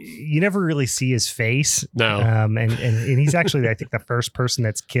you never really see his face. No. And he's actually, I think, the first person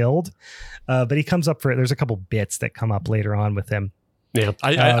that's killed. But he comes up there's a couple bits that come up later on with him. Yeah,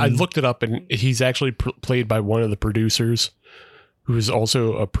 I looked it up, and he's actually played by one of the producers, who is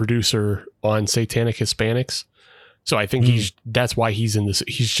also a producer on Satanic Hispanics. So I think that's why he's in this.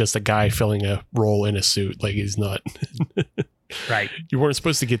 He's just a guy filling a role in a suit. Like he's not. Right. You weren't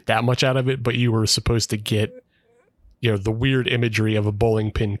supposed to get that much out of it, but you were supposed to get the weird imagery of a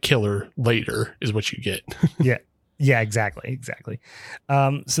bowling pin killer later is what you get. Yeah, exactly.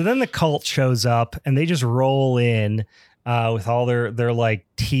 So then the cult shows up and they just roll in with all their like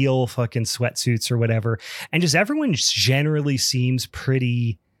teal fucking sweatsuits or whatever. And just everyone generally seems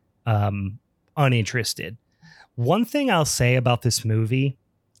pretty uninterested. One thing I'll say about this movie,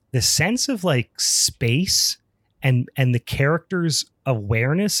 the sense of like space and the characters'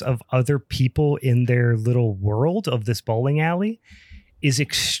 awareness of other people in their little world of this bowling alley is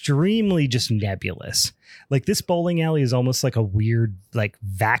extremely just nebulous. Like this bowling alley is almost like a weird like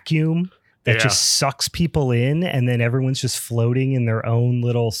vacuum that just sucks people in, and then everyone's just floating in their own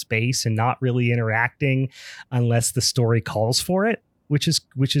little space and not really interacting unless the story calls for it, which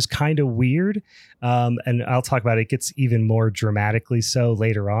is kind of weird. And I'll talk about it. It gets even more dramatically so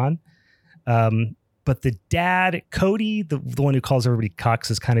later on. But the dad, Cody, the one who calls everybody cucks,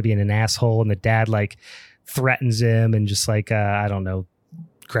 is kind of being an asshole, and the dad like threatens him and just like I don't know,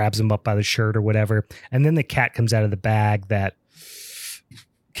 grabs him up by the shirt or whatever. And then the cat comes out of the bag that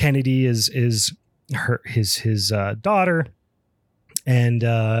Kennedy is his daughter, and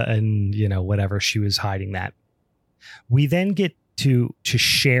whatever, she was hiding that. We then get to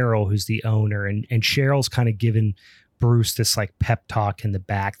Cheryl, who's the owner, and Cheryl's kind of giving Bruce this like pep talk in the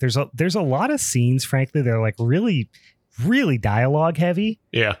back. There's a lot of scenes, frankly, they're like really, really dialogue heavy.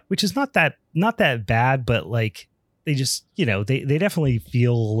 Yeah. Which is not that bad, but like they just, they definitely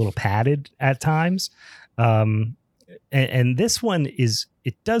feel a little padded at times. And this one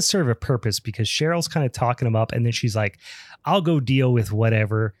it does serve a purpose because Cheryl's kind of talking him up, and then she's like, I'll go deal with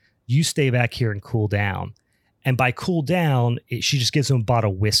whatever. You stay back here and cool down. And by cool down, she just gives him a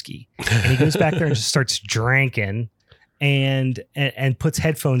bottle of whiskey, and he goes back there and just starts drinking and puts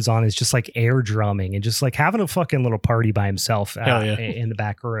headphones on. Is just like air drumming and just like having a fucking little party by himself in the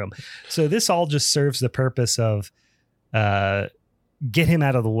back room. So this all just serves the purpose of get him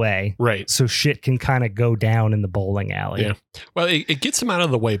out of the way. Right. So shit can kind of go down in the bowling alley. Yeah. Well, it gets him out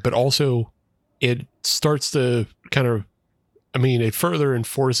of the way, but also it starts to kind of, it further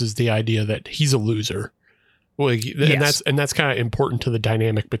enforces the idea that he's a loser. Well, and that's kind of important to the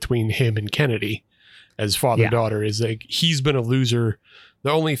dynamic between him and Kennedy as father-daughter, is like he's been a loser. The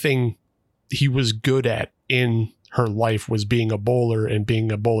only thing he was good at in her life was being a bowler and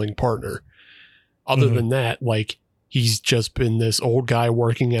being a bowling partner. Other than that, like he's just been this old guy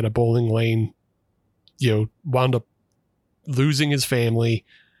working at a bowling lane, wound up losing his family,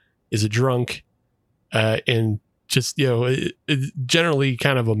 is a drunk, and just, generally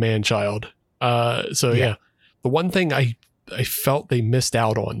kind of a man-child. The one thing I felt they missed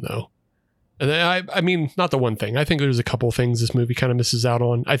out on, though, and not the one thing. I think there's a couple things this movie kind of misses out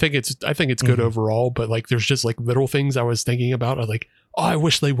on. I think it's good overall, but like there's just like little things I was thinking about. I was like, oh, I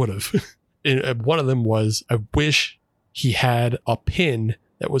wish they would have. And one of them was, I wish he had a pin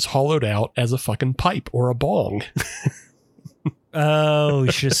that was hollowed out as a fucking pipe or a bong. Oh,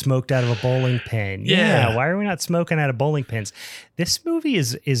 you should have smoked out of a bowling pin. Yeah. Why are we not smoking out of bowling pins? This movie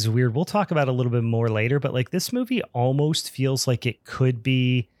is weird. We'll talk about it a little bit more later, but like this movie almost feels like it could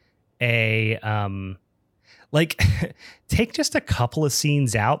be a, like take just a couple of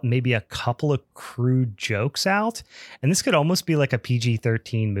scenes out, maybe a couple of crude jokes out, and this could almost be like a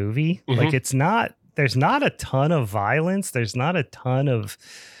PG-13 movie. Mm-hmm. Like there's not a ton of violence. There's not a ton of,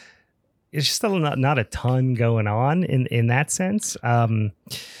 it's just not a ton going on in that sense.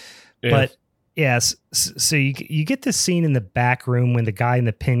 But yes, so you get this scene in the back room when the guy in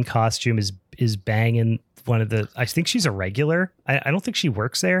the pin costume is banging one of the, I think she's a regular. I don't think she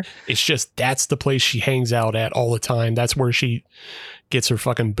works there. It's just, that's the place she hangs out at all the time. That's where she gets her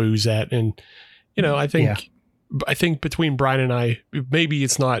fucking booze at. And, I think between Brian and I, maybe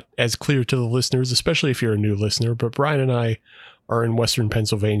it's not as clear to the listeners, especially if you're a new listener, but Brian and I are in Western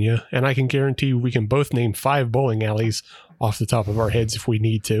Pennsylvania, and I can guarantee we can both name 5 bowling alleys off the top of our heads if we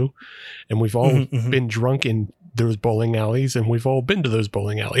need to. And we've all been drunk in those bowling alleys, and we've all been to those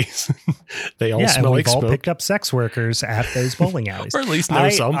bowling alleys. They all smell like smoke. We've all picked up sex workers at those bowling alleys. Or at least know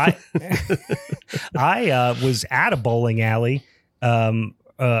some. I was at a bowling alley.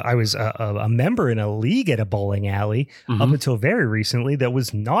 I was a member in a league at a bowling alley up until very recently that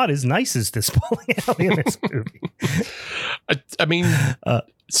was not as nice as this bowling alley in this movie.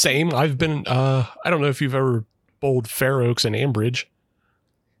 Same. I've been, I don't know if you've ever bowled Fair Oaks and Ambridge,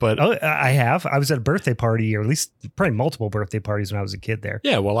 but I have. I was at a birthday party, or at least probably multiple birthday parties when I was a kid there.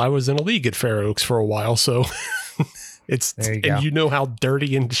 Yeah. Well, I was in a league at Fair Oaks for a while. So you know how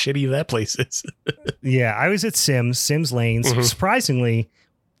dirty and shitty that place is. Yeah. I was at Sims Lanes. Surprisingly,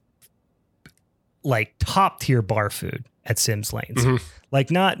 like top tier bar food. at Sims Lanes.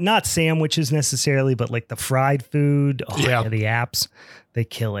 Like not sandwiches necessarily, but like the fried food. Oh, yeah, the apps, they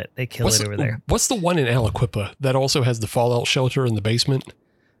kill it. They kill it over there. What's the one in Aliquippa that also has the fallout shelter in the basement?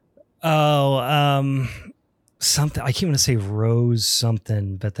 Oh, something. I keep want to say Rose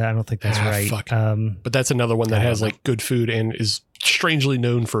something, but I don't think that's right. Fuck. But that's another one that has like good food and is strangely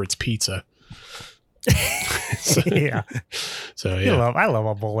known for its pizza. Yeah. So yeah, I love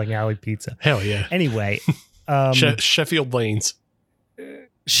a bowling alley pizza. Hell yeah. Anyway, Sheffield Lanes.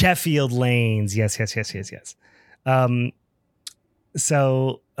 Sheffield Lanes. Yes.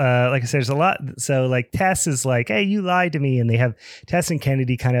 So, like I said, there's a lot. So like Tess is like, hey, you lied to me. And they have Tess and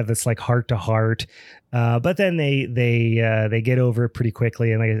Kennedy kind of have this like heart to heart. But then they get over it pretty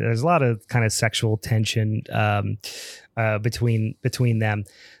quickly. And there's a lot of kind of sexual tension, between them.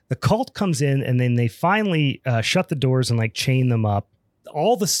 The cult comes in and then they finally, shut the doors and like chain them up.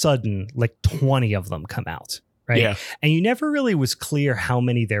 All of a sudden, like 20 of them come out. Right. Yeah. And you never really was clear how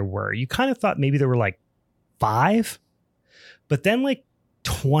many there were. You kind of thought maybe there were like 5. But then like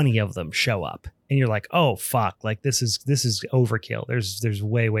 20 of them show up and you're like, oh, fuck, like this is overkill. There's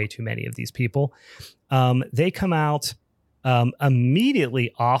way too many of these people. They come out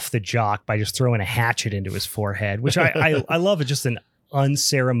immediately off the jock by just throwing a hatchet into his forehead, which I love. It just an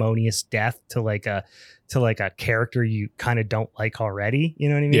unceremonious death to like a character you kind of don't like already. You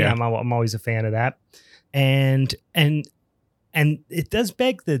know what I mean? Yeah. I'm always a fan of that. And it does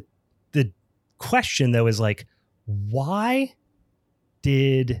beg the question though, is like, why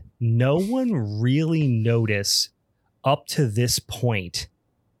did no one really notice up to this point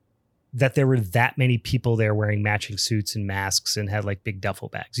that there were that many people there wearing matching suits and masks and had like big duffel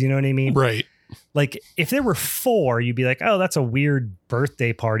bags? You know what I mean? Right. Like if there were 4, you'd be like, oh, that's a weird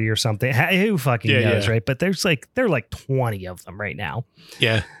birthday party or something. Who fucking knows, right? But there are like 20 of them right now.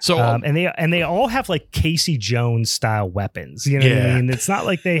 Yeah. So and they all have like Casey Jones style weapons. You know what I mean? It's not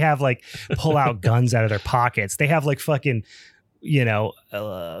like they have like pull out guns out of their pockets. They have like fucking,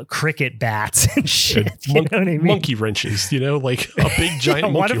 cricket bats and shit. You know what I mean? Monkey wrenches, like a big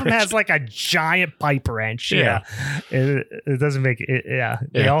giant monkey one of them wrench. has like a giant pipe wrench. Yeah. It doesn't make it. Yeah.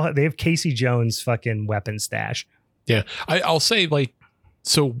 They have Casey Jones fucking weapon stash. Yeah. I'll say like,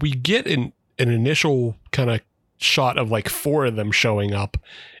 so we get an initial kind of shot of like 4 of them showing up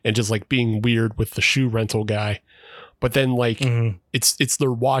and just like being weird with the shoe rental guy. But then like it's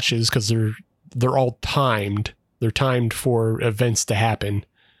their watches because they're all timed. They're timed for events to happen,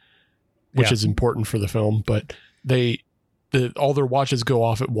 which is important for the film. But all their watches go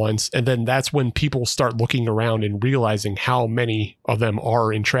off at once, and then that's when people start looking around and realizing how many of them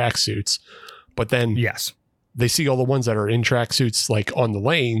are in tracksuits. But then they see all the ones that are in tracksuits like on the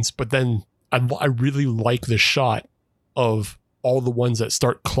lanes. But then I really like the shot of all the ones that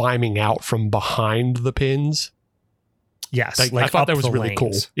start climbing out from behind the pins. Yes. Like I thought that was really lanes.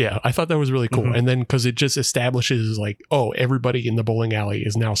 cool. Yeah. I thought that was really cool. And then because it just establishes like, oh, everybody in the bowling alley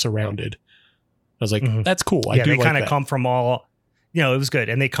is now surrounded. I was like, that's cool. I do they like kind of come from all, it was good.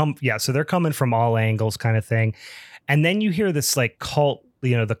 And they come, so they're coming from all angles kind of thing. And then you hear this like cult,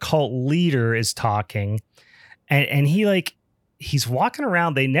 the cult leader is talking and he like, he's walking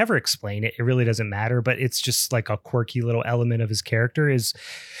around. They never explain it. It really doesn't matter, but it's just like a quirky little element of his character is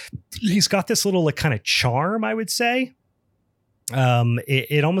he's got this little like kind of charm, I would say.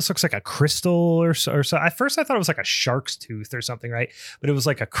 It almost looks like a crystal or so. At first I thought it was like a shark's tooth or something, right? But it was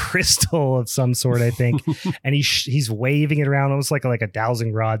like a crystal of some sort, I think. And he's waving it around almost like a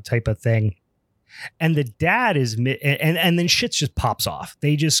dowsing rod type of thing. And the dad is, and then shit just pops off.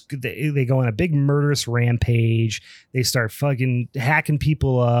 They go on a big murderous rampage. They start fucking hacking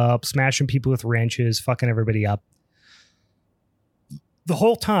people up, smashing people with wrenches, fucking everybody up. The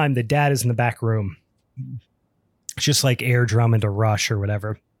whole time the dad is in the back room, just like air drumming to Rush or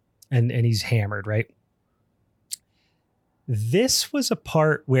whatever. And he's hammered, right? This was a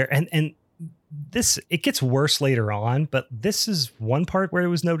part where, and this, it gets worse later on, but this is one part where it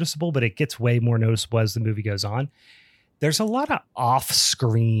was noticeable, but it gets way more noticeable as the movie goes on. There's a lot of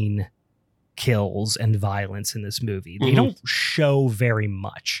off-screen kills and violence in this movie. They don't show very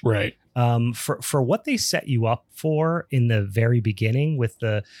much. Right. For what they set you up for in the very beginning with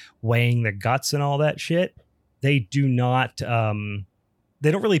the weighing the guts and all that shit, they do not,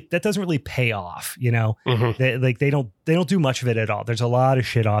 that doesn't really pay off, They don't do much of it at all. There's a lot of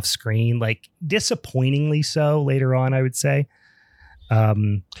shit off screen, like disappointingly so later on, I would say.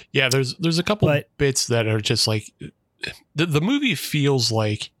 There's a couple bits that are just like, the movie feels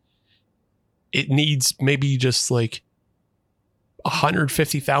like it needs maybe just like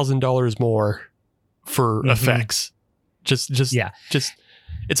 $150,000 more for effects. It's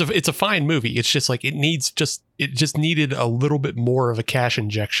a fine movie. It's just like it needs it just needed a little bit more of a cash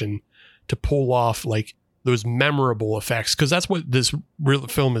injection to pull off like those memorable effects. Cause that's what this real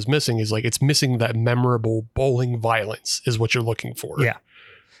film is missing, is like, it's missing that memorable bowling violence is what you're looking for. Yeah.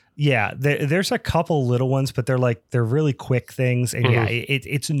 Yeah, there's a couple little ones, but they're really quick things, and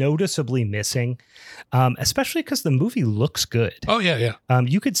it's noticeably missing, especially because the movie looks good. Oh yeah.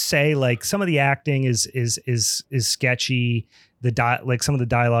 You could say like some of the acting is sketchy. Like some of the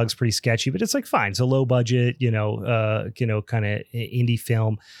dialogue's pretty sketchy, but it's like fine. It's a low budget, kind of indie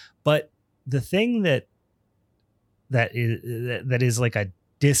film. But the thing that is like a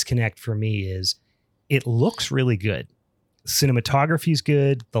disconnect for me is it looks really good. Cinematography is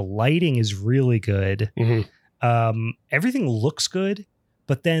good. The lighting is really good. Everything looks good,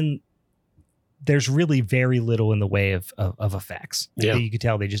 but then there's really very little in the way of effects. Yeah. You could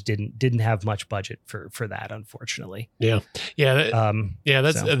tell they just didn't have much budget for that, unfortunately. And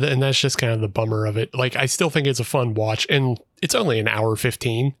that's just kind of the bummer of it. Like, I still think it's a fun watch, and it's only an hour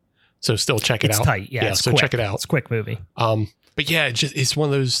 15, so still check it out. It's tight. Yeah, so quick. check it out. It's a quick movie. But yeah, it's one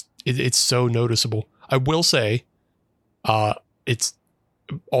of those. It's so noticeable. I will say, it's,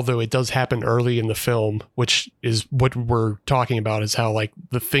 although it does happen early in the film, which is what we're talking about, is how like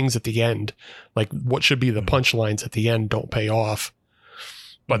the things at the end, like what should be the punchlines at the end, don't pay off.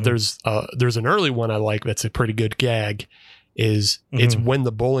 But there's an early one I like that's a pretty good gag. It's when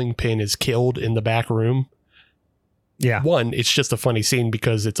the bowling pin is killed in the back room. Yeah. One, it's just a funny scene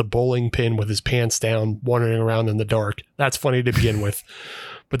because it's a bowling pin with his pants down, wandering around in the dark. That's funny to begin with.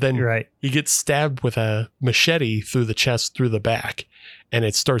 But then he gets stabbed with a machete through the chest, through the back, and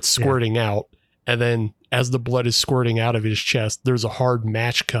it starts squirting out. And then as the blood is squirting out of his chest, there's a hard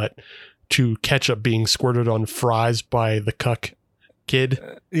match cut to ketchup being squirted on fries by the cuck kid.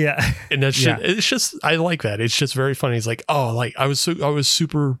 And that's just, it's just, I like that. It's just very funny. It's like, oh, like I was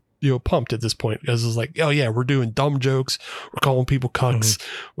super, pumped at this point, because it's like, oh yeah, we're doing dumb jokes. We're calling people cucks.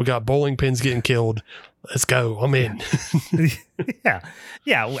 We got bowling pins getting killed. Let's go. I'm in.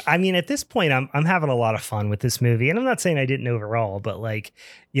 Yeah. I mean, at this point, I'm having a lot of fun with this movie, and I'm not saying I didn't overall, but like,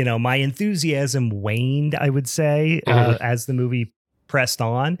 my enthusiasm waned, I would say, as the movie pressed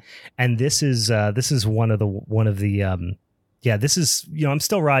on. And this is one of the this is, I'm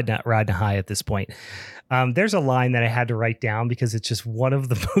still riding high at this point. There's a line that I had to write down because it's just one of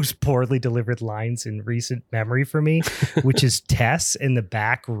the most poorly delivered lines in recent memory for me, which is Tess in the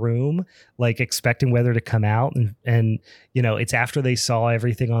back room, like expecting Weather to come out. And it's after they saw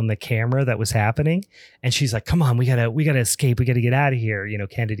everything on the camera that was happening. And she's like, come on, we gotta escape. We gotta get out of here.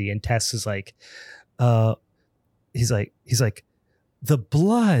 Kennedy. And Tess is like, he's like, the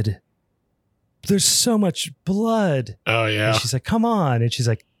blood. There's so much blood. Oh yeah. And she's like, come on. And she's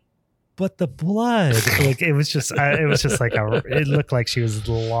like, but the blood, like it was just like it looked like she was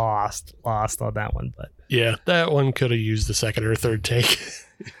lost on that one. But yeah, that one could have used the second or third take.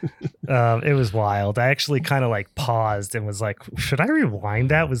 It was wild. I actually kind of like paused and was like, should I rewind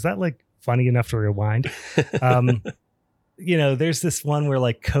that? Was that like funny enough to rewind? There's this one where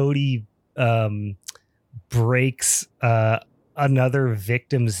like Cody breaks another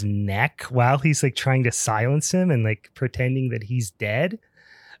victim's neck while he's like trying to silence him and like pretending that he's dead.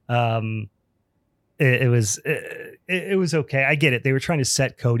 It was okay. I get it. They were trying to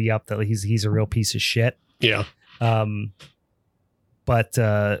set Cody up that he's a real piece of shit. Yeah. But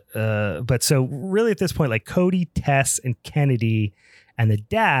so really at this point, like Cody, Tess, and Kennedy and the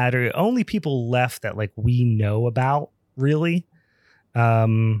dad are the only people left that like we know about really.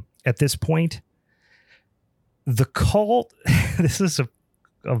 At this point, the cult, this is a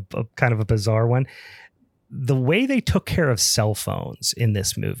kind of a bizarre one. The way they took care of cell phones in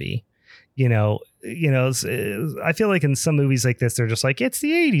this movie, I feel like in some movies like this, they're just like, it's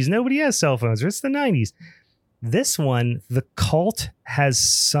the 80s. Nobody has cell phones, or it's the 90s. This one, the cult has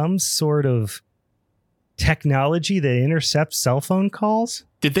some sort of technology that intercepts cell phone calls.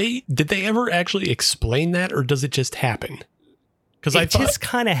 Did they ever actually explain that, or does it just happen? Because it just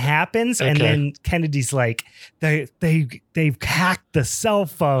kind of happens, and then Kennedy's like, they've hacked the cell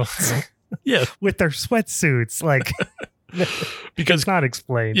phones. Yeah, with their sweatsuits, like because it's not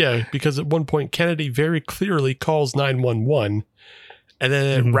explained. Yeah, because at one point Kennedy very clearly calls 911, and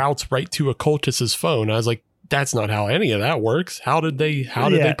then it routes right to a cultist's phone. I was like, that's not how any of that works. How did they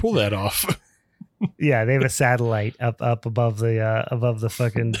pull that off? Yeah, they have a satellite up above the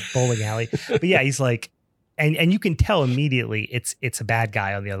fucking bowling alley. But yeah, he's like, and you can tell immediately it's a bad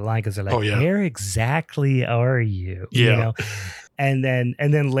guy on the other line, because they're like, where exactly are you? Yeah. And then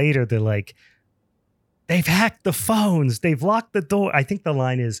later they're like, they've hacked the phones. They've locked the door. I think the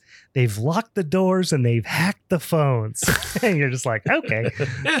line is, they've locked the doors and they've hacked the phones. And you're just like, okay.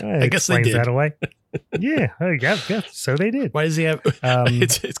 I guess they did that away. Yeah, so they did. Why does he have?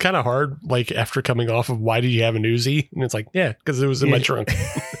 It's kind of hard. Like after coming off of why did you have an Uzi? And it's like, yeah, because it was in my trunk.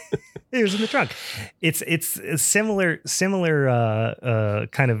 It was in the trunk. It's a similar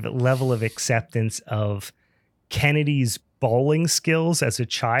kind of level of acceptance of Kennedy's bowling skills as a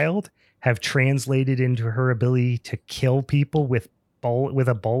child have translated into her ability to kill people with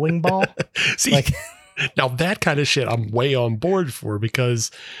a bowling ball. See, like, now that kind of shit I'm way on board for,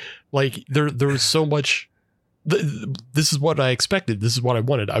 because like there's so much. This is what I expected. This is what I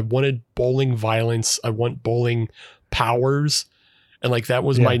wanted. I wanted bowling violence. I want bowling powers. And like, that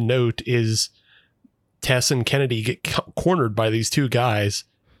was my note is Tess and Kennedy get cornered by these two guys,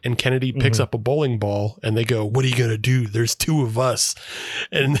 and Kennedy picks up a bowling ball and they go, "What are you going to do? There's two of us."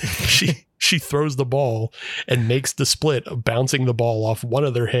 And she throws the ball and makes the split of bouncing the ball off one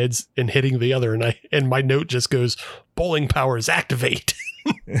of their heads and hitting the other. And my note just goes, "Bowling powers activate."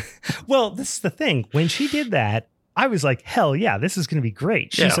 Well, this is the thing. When she did that, I was like, hell yeah, this is going to be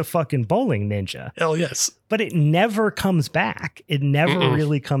great. She's a fucking bowling ninja. Hell yes. But it never comes back. It never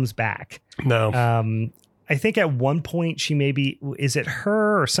really comes back. No. I think at one point is it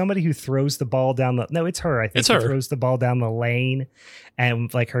her or somebody who throws the ball down no, it's her. I think she throws the ball down the lane,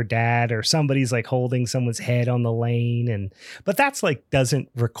 and like her dad or somebody's like holding someone's head on the lane. But that's like, doesn't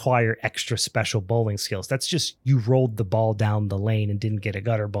require extra special bowling skills. That's just, you rolled the ball down the lane and didn't get a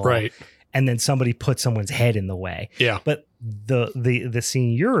gutter ball. Right. And then somebody put someone's head in the way. Yeah. But the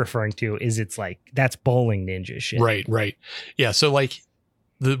scene you're referring to is, it's like, that's bowling ninja shit. Right. Yeah. So like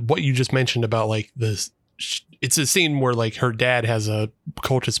what you just mentioned about like this, it's a scene where like her dad has a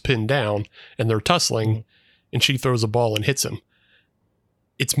cultist pinned down and they're tussling and she throws a ball and hits him.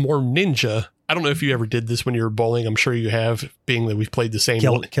 It's more ninja. I don't know if you ever did this when you were bowling. I'm sure you have, being that we've played the same.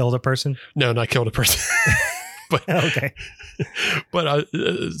 Killed a person? No, not killed a person. But okay. But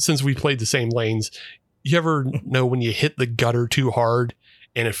since we played the same lanes, you ever know when you hit the gutter too hard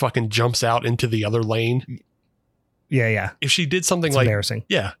and it fucking jumps out into the other lane? Yeah. If she did something embarrassing.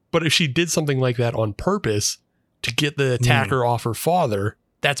 Yeah, but if she did something like that on purpose to get the attacker off her father,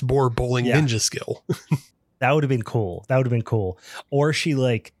 that's more bowling ninja skill. That would have been cool. Or she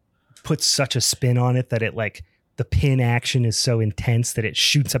like puts such a spin on it that it like, the pin action is so intense that it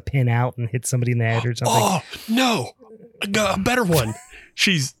shoots a pin out and hits somebody in the head or something. Oh no, a better one.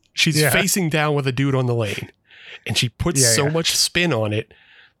 She's facing down with a dude on the lane, and she puts so much spin on it,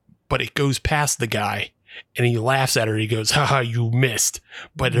 but it goes past the guy. And he laughs at her. He goes, "Haha, you missed."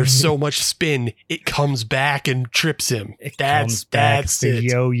 But there's so much spin, it comes back and trips him. That's the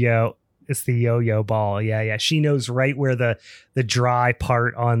yo-yo. It's the yo-yo ball. Yeah. She knows right where the dry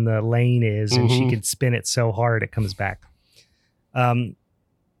part on the lane is, and she can spin it so hard it comes back.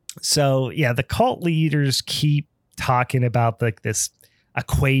 So yeah, the cult leaders keep talking about like this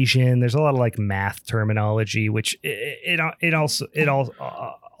equation. There's a lot of like math terminology, which it also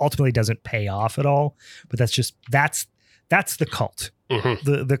ultimately doesn't pay off at all. But that's the cult.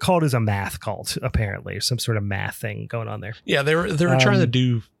 The cult is a math cult, apparently, some sort of math thing going on there. Yeah, they were trying to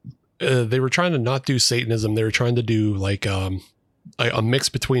do. They were trying to not do Satanism. They were trying to do like a mix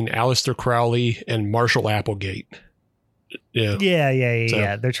between Aleister Crowley and Marshall Applegate. Yeah.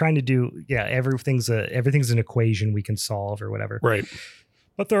 So. They're trying to do everything's an equation we can solve or whatever. Right.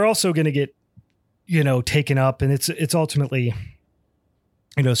 But they're also going to get taken up, and it's ultimately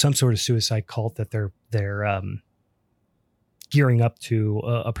some sort of suicide cult that they're gearing up to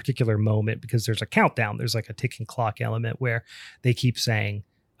a particular moment, because there's a countdown. There's like a ticking clock element where they keep saying,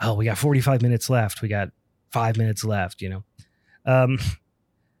 "Oh, we got 45 minutes left. We got 5 minutes left."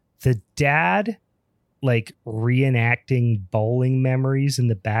 The dad like reenacting bowling memories in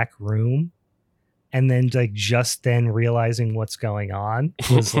the back room, and then like just then realizing what's going on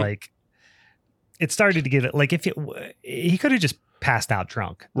was like, it started to get it. Like if he could have just passed out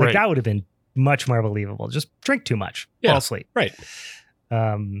drunk, like that would have been much more believable. Just drink too much, fall asleep. Right.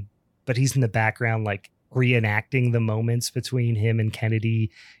 But he's in the background, like reenacting the moments between him and Kennedy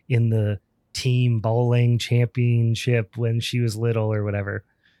in the team bowling championship when she was little or whatever.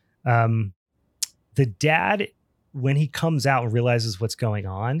 The dad, when he comes out and realizes what's going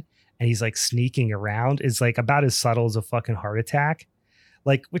on and he's like sneaking around, is like about as subtle as a fucking heart attack,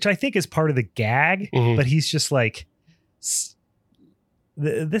 like, which I think is part of the gag, but he's just like,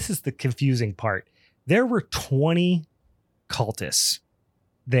 this is the confusing part. There were 20 cultists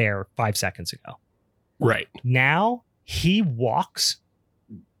there 5 seconds ago. Right. Now he walks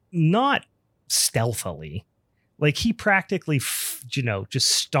not stealthily, like he practically,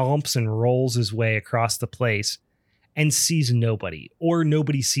 just stomps and rolls his way across the place and sees nobody, or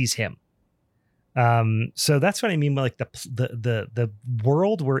nobody sees him. So that's what I mean by like the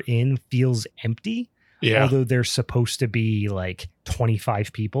world we're in feels empty. Yeah. Although there's supposed to be like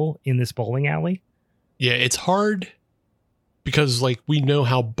 25 people in this bowling alley. Yeah, it's hard because like we know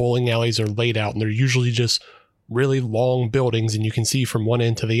how bowling alleys are laid out, and they're usually just really long buildings and you can see from one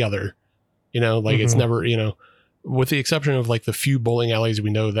end to the other. Like it's never, with the exception of like the few bowling alleys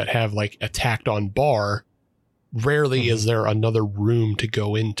we know that have like a tacked on bar, rarely is there another room to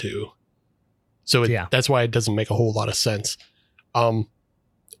go into. So that's why it doesn't make a whole lot of sense. I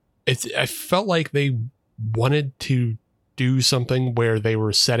felt like they wanted to do something where they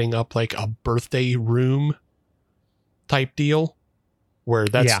were setting up like a birthday room type deal, where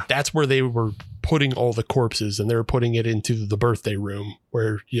that's where they were putting all the corpses, and they were putting it into the birthday room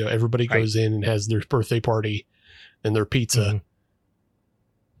where everybody goes in and has their birthday party and their pizza.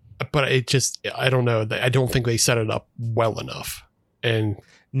 But I don't know. I don't think they set it up well enough. And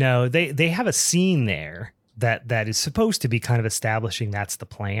no, they have a scene there that is supposed to be kind of establishing that's the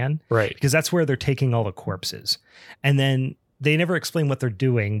plan. Right. Because that's where they're taking all the corpses. And then they never explain what they're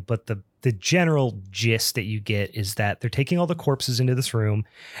doing, but the general gist that you get is that they're taking all the corpses into this room,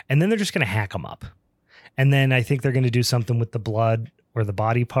 and then they're just going to hack them up. And then I think they're going to do something with the blood or the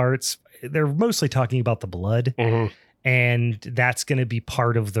body parts. They're mostly talking about the blood. Mm-hmm. And that's going to be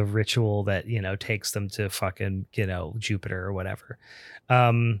part of the ritual that, takes them to fucking, Jupiter or whatever.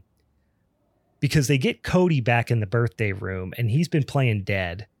 Because they get Cody back in the birthday room and he's been playing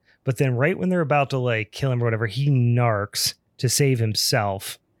dead. But then right when they're about to like kill him or whatever, he narcs to save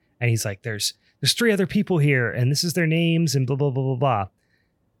himself. And he's like, there's 3 other people here and this is their names and blah, blah, blah, blah, blah.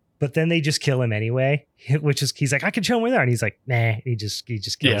 But then they just kill him anyway, he's like, I can show him where they are. And he's like, nah, he just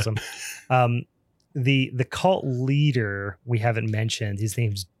kills him. The cult leader we haven't mentioned, his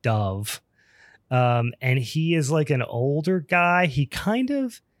name's Dove. And he is like an older guy. He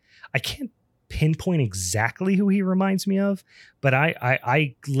I can't pinpoint exactly who he reminds me of, but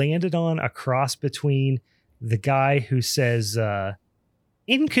I landed on a cross between the guy who says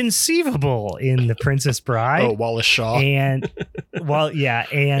inconceivable in The Princess Bride. Oh, Wallace Shaw. And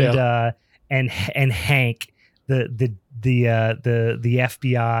and Hank, the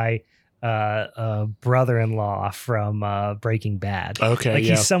FBI brother-in-law from Breaking Bad. Okay. Like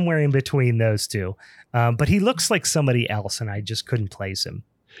he's somewhere in between those two. But he looks like somebody else and I just couldn't place him.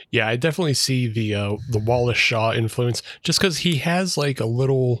 Yeah, I definitely see the Wallace Shaw influence just because he has like a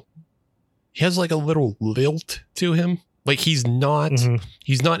little lilt to him. Like he's not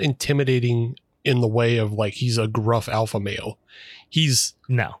intimidating in the way of like he's a gruff alpha male. He's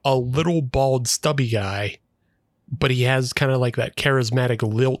a little bald stubby guy, but he has kind of like that charismatic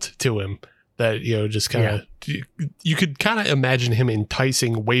lilt to him that, just kind of, you could kind of imagine him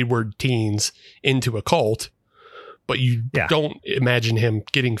enticing wayward teens into a cult. But you don't imagine him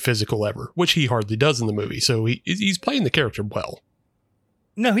getting physical ever, which he hardly does in the movie. So he's playing the character well.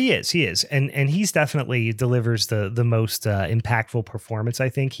 No, he is. And he's definitely delivers the most impactful performance. I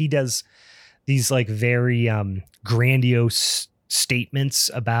think he does these like very grandiose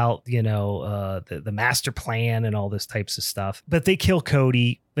statements about, the master plan and all this types of stuff. But they kill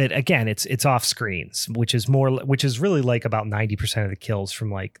Cody. But again, it's off screens, which is really like about 90% of the kills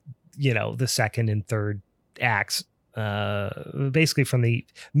from like, the second and third acts. Basically from the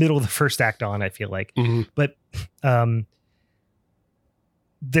middle of the first act on, I feel like. Mm-hmm. But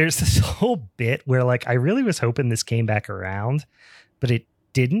there's this whole bit where like I really was hoping this came back around, but it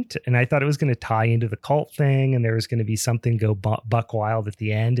didn't. And I thought it was going to tie into the cult thing and there was going to be something go buck wild at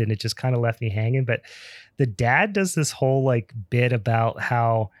the end, and it just kind of left me hanging. But the dad does this whole like bit about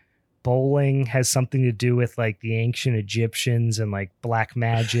how bowling has something to do with like the ancient Egyptians and like black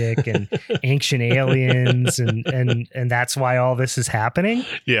magic and ancient aliens. And that's why all this is happening.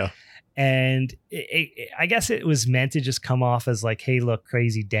 Yeah. And I guess it was meant to just come off as like, hey, look,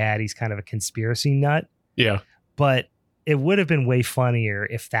 crazy dad. He's kind of a conspiracy nut. Yeah. But it would have been way funnier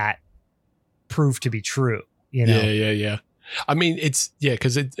if that proved to be true. Yeah. I mean,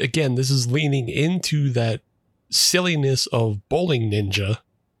 because again, this is leaning into that silliness of Bowling Ninja.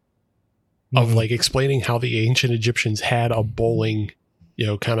 Of like explaining how the ancient Egyptians had a bowling,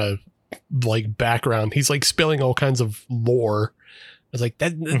 kind of like background. He's like spilling all kinds of lore. I was like,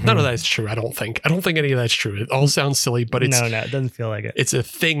 none of that's true. I don't think any of that's true. It all sounds silly, but it's no, it doesn't feel like it. It's a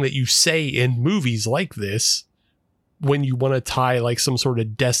thing that you say in movies like this when you want to tie like some sort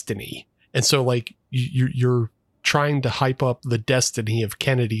of destiny. And so like you're trying to hype up the destiny of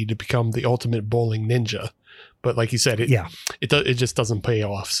Kennedy to become the ultimate bowling ninja. But like you said, it just doesn't pay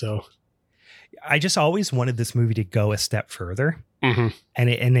off. So I just always wanted this movie to go a step further, and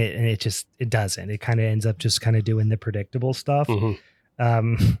it doesn't. It kind of ends up just kind of doing the predictable stuff.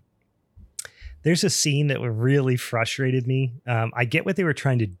 There's a scene that really frustrated me. I get what they were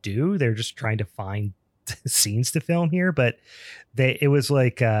trying to do. They're just trying to find scenes to film here, but it was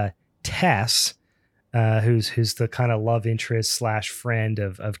like Tess, who's the kind of love interest / friend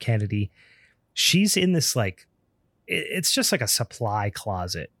of Kennedy. She's in this like, it's just like a supply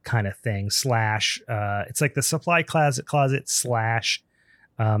closet kind of thing / it's like the supply closet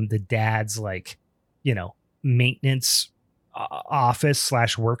 / the dad's like, maintenance office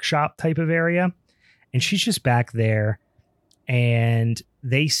 / workshop type of area. And she's just back there, and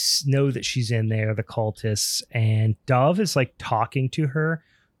they know that she's in there, the cultists, and Dove is like talking to her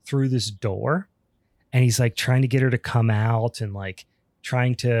through this door, and he's like trying to get her to come out and like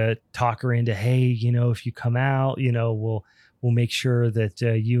trying to talk her into, hey, if you come out, we'll make sure that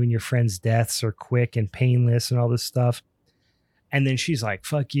you and your friends' deaths are quick and painless and all this stuff. And then she's like,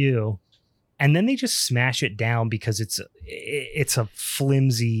 fuck you. And then they just smash it down because it's a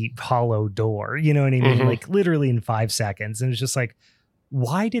flimsy, hollow door. You know what I mean? Mm-hmm. Like literally in 5 seconds. And it's just like,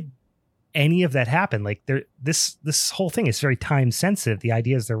 why did any of that happen? Like this whole thing is very time sensitive. The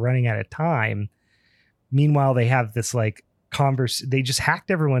idea is they're running out of time. Meanwhile, they have this like they just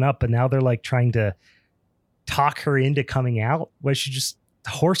hacked everyone up, and now they're like trying to talk her into coming out, where she just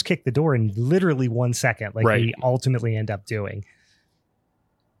horse kicked the door in literally 1 second, like we ultimately end up doing.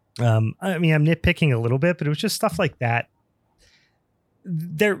 I mean, I'm nitpicking a little bit, but it was just stuff like that.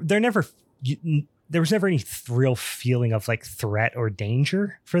 There was never any real feeling of like threat or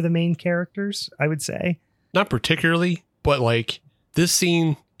danger for the main characters, I would say. Not particularly, but like this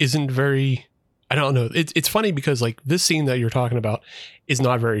scene isn't very, I don't know. It's funny because like this scene that you're talking about is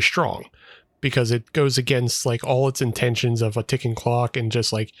not very strong, because it goes against like all its intentions of a ticking clock and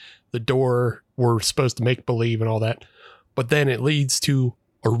just like the door we're supposed to make believe and all that. But then it leads to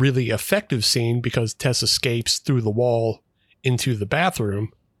a really effective scene because Tess escapes through the wall into the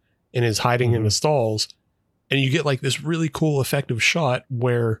bathroom and is hiding in the stalls. And you get like this really cool effective shot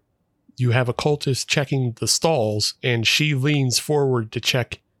where you have a cultist checking the stalls, and she leans forward to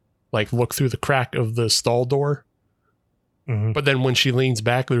check, like look through the crack of the stall door. Mm-hmm. But then when she leans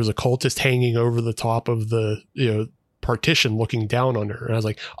back, there's a cultist hanging over the top of the, partition looking down on her. And I was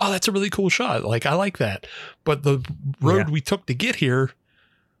like, oh, that's a really cool shot. Like, I like that. But the road we took to get here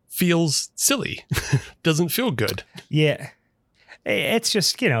feels silly. Doesn't feel good. Yeah. It's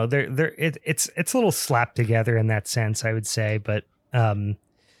just, it's a little slapped together in that sense, I would say. But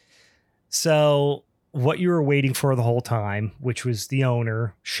so what you were waiting for the whole time, which was the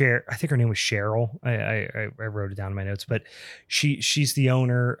owner, I think her name was Cheryl. I wrote it down in my notes, but she's the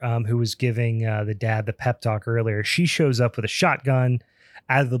owner who was giving the dad the pep talk earlier. She shows up with a shotgun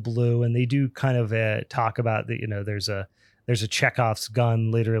out of the blue, and they do kind of talk about that. There's a Chekhov's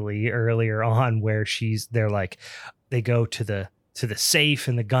gun literally earlier on where they're like, they go to the safe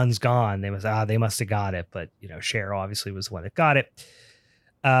and the gun's gone. They must have got it. But, Cheryl obviously was the one that got it.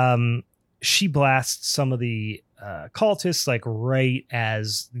 She blasts some of the cultists like right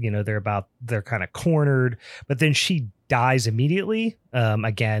as, they're kind of cornered, but then she dies immediately.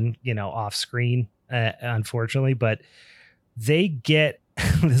 Again, off screen, unfortunately, but they get,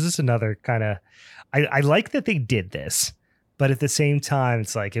 this is another kind of, I like that they did this, but at the same time,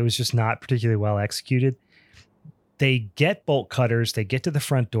 it's like, it was just not particularly well executed. They get bolt cutters. They get to the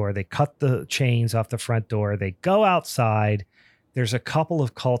front door. They cut the chains off the front door. They go outside. There's a couple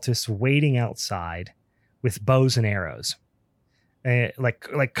of cultists waiting outside with bows and arrows,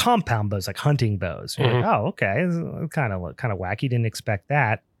 like compound bows, like hunting bows. Mm-hmm. Like, oh, okay, kind of wacky. Didn't expect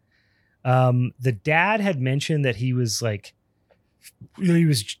that. The dad had mentioned that he was like, he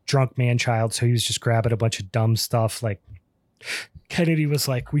was drunk man child, so he was just grabbing a bunch of dumb stuff. Like Kennedy was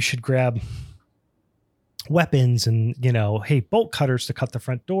like, we should grab weapons and hey, bolt cutters to cut the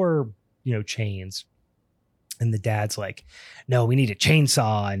front door, chains. And the dad's like, no, we need a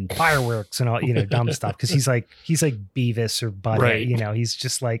chainsaw and fireworks and all, dumb stuff. Cause he's like Beavis or Butthead, right. He's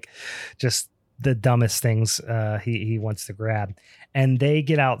just the dumbest things he wants to grab. And they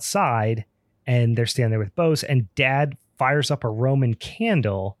get outside and they're standing there with bows, and dad fires up a Roman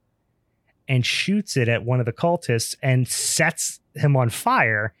candle and shoots it at one of the cultists and sets him on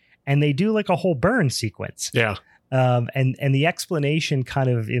fire. And they do like a whole burn sequence. Yeah. And the explanation kind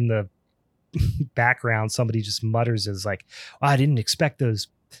of in the background, somebody just mutters is like, oh, I didn't expect those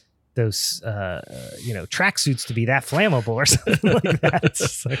tracksuits to be that flammable or something like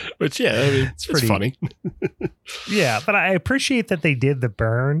that. But yeah, I mean, it's funny. Yeah, but I appreciate that they did the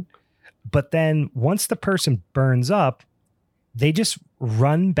burn. But then once the person burns up, they just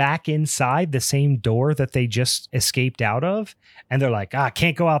run back inside the same door that they just escaped out of. And they're like,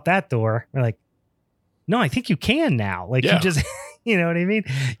 can't go out that door. We're like, no, I think you can now. Like, You know what I mean?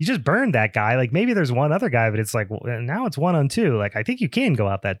 You just burned that guy. Like maybe there's one other guy, but it's like, well, now it's 1-on-2. Like I think you can go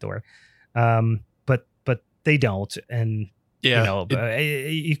out that door. But they don't. And yeah,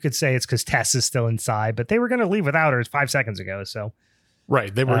 you could say it's because Tess is still inside, but they were going to leave without her 5 seconds ago. So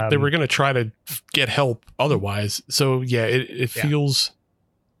right. They were going to try to get help otherwise. So yeah, it feels,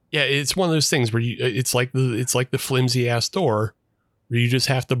 it's one of those things where it's like the flimsy ass door where you just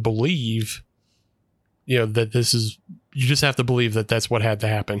have to believe, that you just have to believe that that's what had to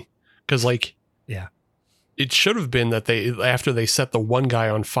happen. Cause it should have been that after they set the one guy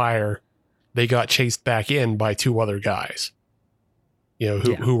on fire, they got chased back in by 2 other guys,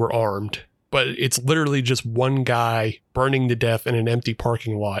 who were armed. But it's literally just one guy burning to death in an empty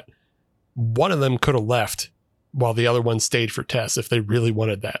parking lot. One of them could have left while the other one stayed for Tess if they really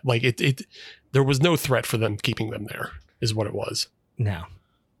wanted that. Like there was no threat for them keeping them there is what it was. No.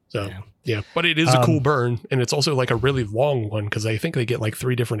 So, yeah, but it is a cool burn. And it's also like a really long one because I think they get like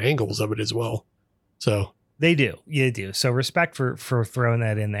 3 different angles of it as well. So they do. You do. So respect for throwing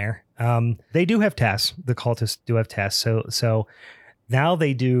that in there. They do have Tess. The cultists do have Tess. So now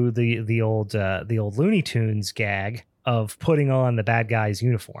they do the old Looney Tunes gag of putting on the bad guys'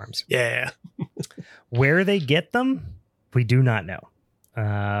 uniforms. Yeah. Where they get them, we do not know.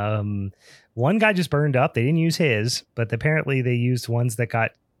 One guy just burned up. They didn't use his, but apparently they used ones that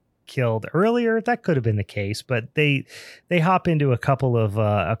got killed earlier. That could have been the case, but they hop into a couple of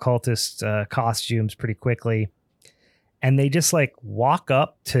occultist costumes pretty quickly, and they just like walk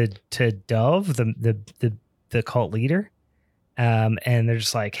up to Dove, the cult leader, and they're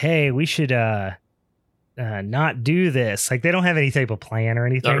just like, "Hey, we should not do this." Like they don't have any type of plan or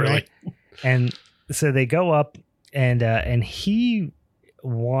anything, really. Right? And so they go up, and he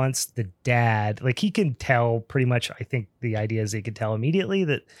wants the dad, like he can tell pretty much. I think the idea is he can tell immediately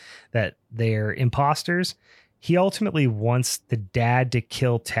that they're imposters. He ultimately wants the dad to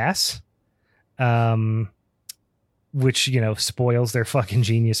kill Tess, which spoils their fucking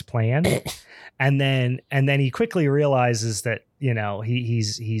genius plan. and then he quickly realizes that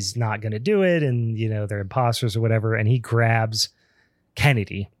he's not going to do it, and they're imposters or whatever, and he grabs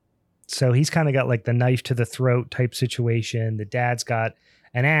Kennedy. So he's kind of got like the knife to the throat type situation. The dad's got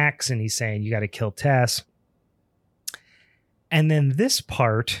an axe and he's saying, you got to kill Tess. And then this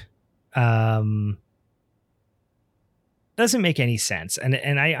part doesn't make any sense.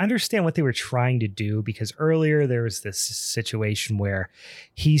 And I understand what they were trying to do, because earlier there was this situation where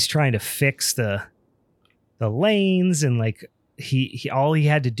he's trying to fix the lanes, and like he all he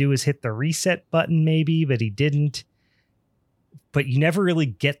had to do is hit the reset button maybe, but he didn't. But you never really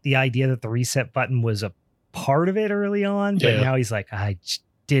get the idea that the reset button was a part of it early on. But now he's like, I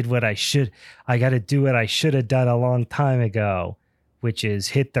did what I should. I got to do what I should have done a long time ago, which is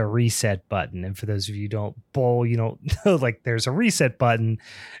hit the reset button. And for those of you who don't bowl, you don't know, like there's a reset button.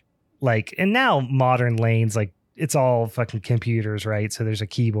 Like, and now modern lanes, like it's all fucking computers, right? So there's a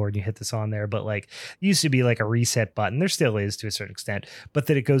keyboard and you hit this on there, but like used to be like a reset button. There still is to a certain extent, but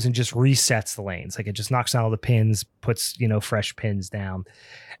that it goes and just resets the lanes. Like it just knocks down all the pins, puts, fresh pins down,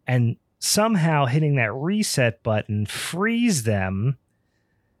 and somehow hitting that reset button frees them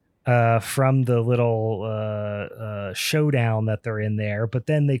from the little showdown that they're in there. But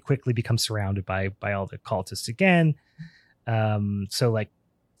then they quickly become surrounded by all the cultists again. So like,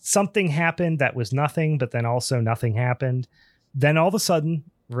 something happened that was nothing, but then also nothing happened. Then all of a sudden,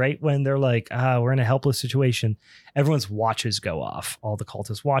 right when they're like, we're in a helpless situation, everyone's watches go off. All the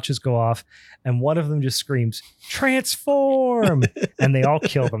cultist watches go off. And one of them just screams, transform. And they all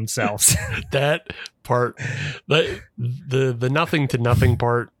kill themselves. That part, the nothing to nothing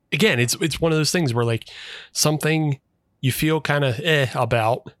part. Again, it's one of those things where like something you feel kind of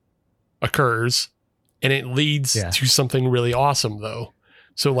about occurs, and it leads to something really awesome though.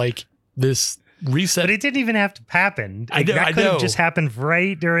 So like this reset, but it didn't even have to happen. Like, that could have just happened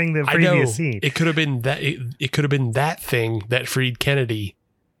right during the previous scene. It could have been that. It could have been that thing that freed Kennedy.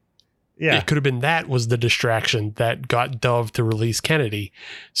 Yeah, it could have been that was the distraction that got Dove to release Kennedy.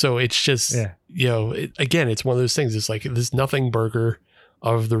 So it's just again, it's one of those things. It's like this nothing burger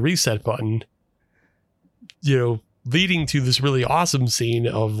of the reset button, leading to this really awesome scene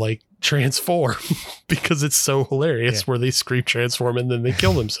of like transform because it's so hilarious where they scream transform and then they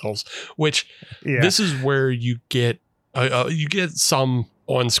kill themselves, which this is where you get some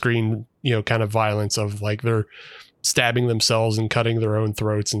on-screen kind of violence of like they're stabbing themselves and cutting their own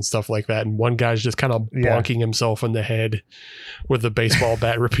throats and stuff like that, and one guy's just kind of bonking himself in the head with a baseball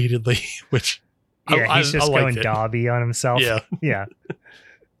bat repeatedly, which he's just going Dobby on himself.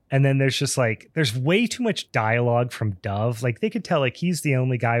 And then there's just like, there's way too much dialogue from Dove. Like they could tell like he's the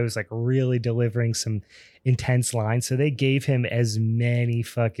only guy who's like really delivering some intense lines. So they gave him as many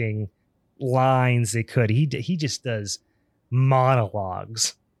fucking lines they could. He just does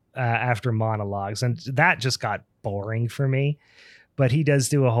monologues after monologues. And that just got boring for me. But he does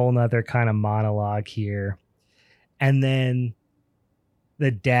do a whole nother kind of monologue here. And then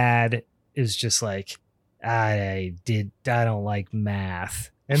the dad is just like, I don't like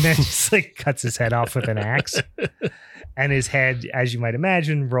math. And then just like cuts his head off with an axe. And his head, as you might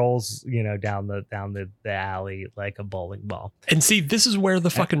imagine, rolls, down the alley like a bowling ball. And see, this is where the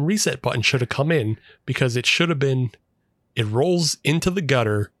fucking reset button should have come in, because it should have been, it rolls into the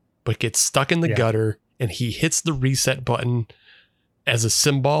gutter, but gets stuck in the gutter, and he hits the reset button as a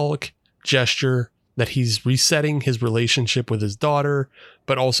symbolic gesture that he's resetting his relationship with his daughter,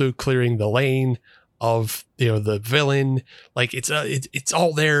 but also clearing the lane of the villain. Like it's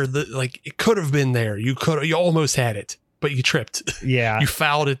all there. Like it could have been there. You almost had it, but you tripped. Yeah, you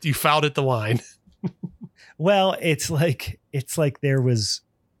fouled it. You fouled at the line. Well, it's like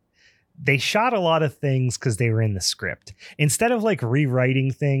they shot a lot of things because they were in the script. Instead of like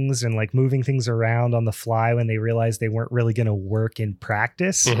rewriting things and like moving things around on the fly when they realized they weren't really going to work in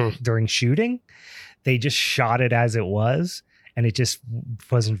practice during shooting, they just shot it as it was. And it just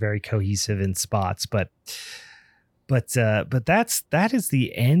wasn't very cohesive in spots, but that is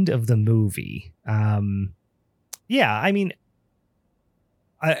the end of the movie. Yeah, I mean,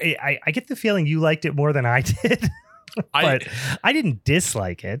 I get the feeling you liked it more than I did, but I didn't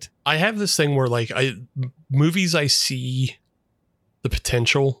dislike it. I have this thing where like movies, I see the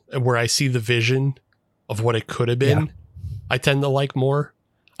potential and where I see the vision of what it could have been. Yeah. I tend to like more.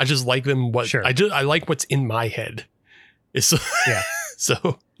 I just like them. I like what's in my head. Yeah.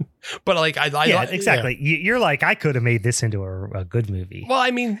 So, but like, exactly. Yeah. You're like, I could have made this into a good movie. Well,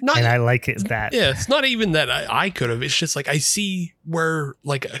 I mean, and I like it that. Yeah. It's not even that I could have. It's just like, I see where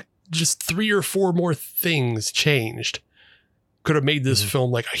like just 3 or 4 more things changed could have made this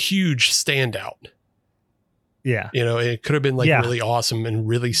film like a huge standout. Yeah. It could have been like really awesome and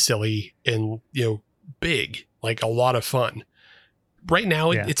really silly and, big, like a lot of fun. Right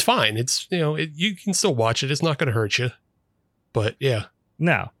now, it's fine. It's, you can still watch it. It's not going to hurt you. But yeah,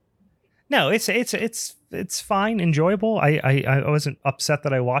 no, it's fine, enjoyable. I wasn't upset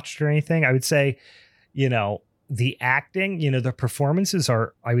that I watched it or anything. I would say, the acting, the performances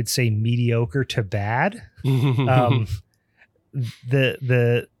are, I would say, mediocre to bad.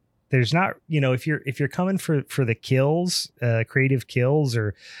 There's not, if you're coming for the kills, creative kills,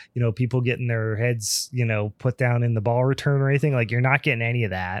 or people getting their heads put down in the ball return or anything, like you're not getting any of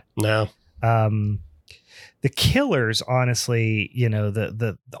that. No. The killers, honestly,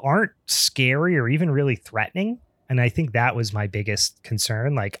 the aren't scary or even really threatening. And I think that was my biggest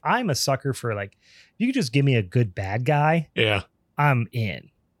concern. Like, I'm a sucker for like, you could just give me a good bad guy. Yeah. I'm in.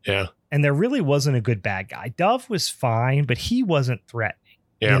 Yeah. And there really wasn't a good bad guy. Dove was fine, but he wasn't threatening.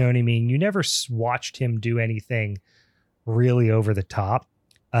 Yeah. You know what I mean? You never watched him do anything really over the top.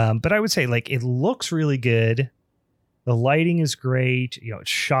 But I would say like, it looks really good. The lighting is great. It's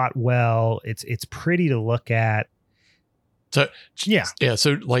shot well. It's pretty to look at. So yeah.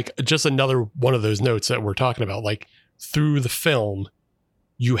 So like just another one of those notes that we're talking about, like through the film,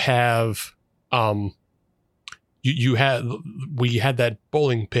 you have, we had that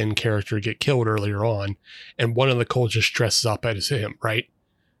bowling pin character get killed earlier on, and one of the cultists just dresses up as him, right?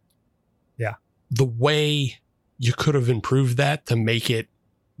 Yeah. The way you could have improved that to make it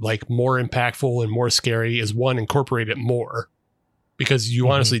like more impactful and more scary is, one, incorporate it more, because you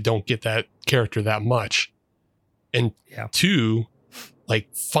honestly don't get that character that much. And 2,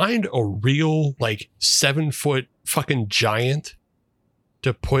 like find a real like 7-foot fucking giant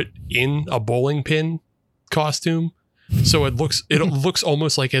to put in a bowling pin costume. So it looks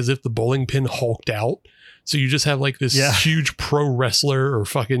almost like as if the bowling pin hulked out. So you just have like this huge pro wrestler or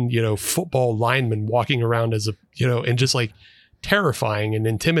fucking, football lineman walking around as and just like terrifying and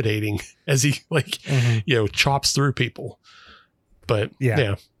intimidating as he like, chops through people. But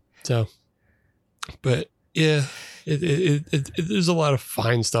so, but yeah, there's a lot of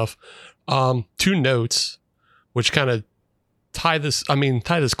fine stuff. 2 notes, which kind of tie this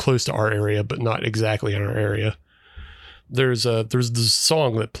close to our area, but not exactly in our area. There's this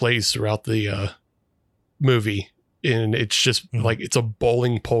song that plays throughout the movie, and it's just like, it's a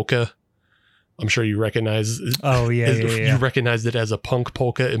bowling polka. I'm sure you recognize. Oh yeah, You recognized it as a punk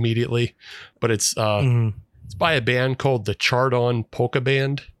polka immediately, but it's by a band called the Chardon Polka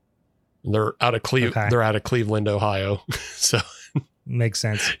Band. They're out of They're out of Cleveland, Ohio. So makes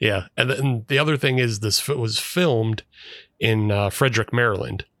sense. Yeah, and then the other thing is, this was filmed in Frederick,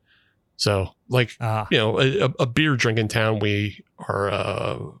 Maryland. So like, a beer drinking town we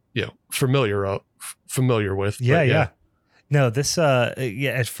are, familiar with. Yeah. No, this,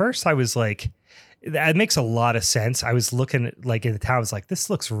 at first I was like, that makes a lot of sense. I was looking at, like, in the town, I was like, this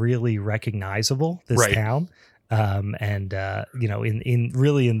looks really recognizable, this town. In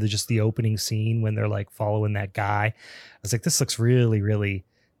just the opening scene when they're like following that guy, I was like, this looks really, really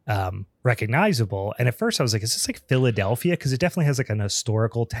recognizable. And at first I was like, is this like Philadelphia? Because it definitely has like an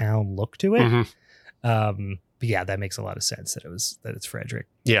historical town look to it. Mm-hmm. But yeah, that makes a lot of sense that it's Frederick.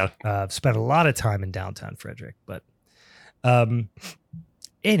 Yeah. I've spent a lot of time in downtown Frederick, but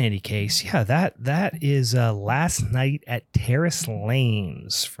in any case, yeah, that is Last Night at Terrace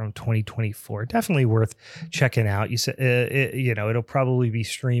Lanes from 2024. Definitely worth checking out. You said, it'll probably be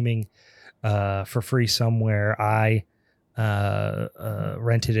streaming for free somewhere. I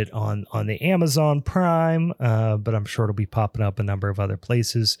rented it on the Amazon Prime, but I'm sure it'll be popping up a number of other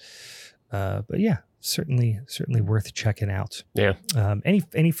places. But yeah, certainly worth checking out. Yeah.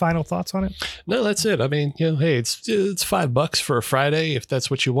 Any final thoughts on it? No, that's it. I mean, hey, it's $5 for a Friday if that's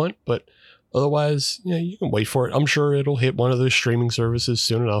what you want, but otherwise, you can wait for it. I'm sure it'll hit one of those streaming services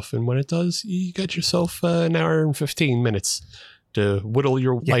soon enough. And when it does, you got yourself an hour and 15 minutes to whittle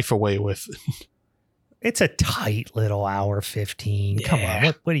your life away with. It's a tight little hour 15. Yeah. Come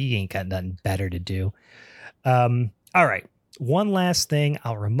on. What you ain't got nothing better to do. All right. One last thing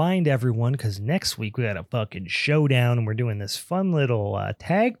I'll remind everyone, because next week we got a fucking showdown and we're doing this fun little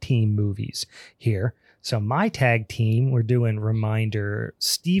tag team movies here. So my tag team, we're doing reminder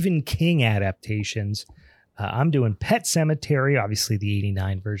Stephen King adaptations. I'm doing Pet Sematary, obviously the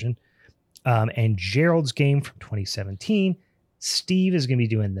 89 version, and Gerald's Game from 2017. Steve is going to be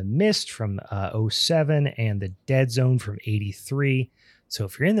doing The Mist from 07 and The Dead Zone from 83. So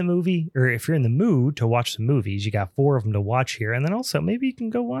if you're in the movie, or if you're in the mood to watch some movies, you got 4 of them to watch here. And then also maybe you can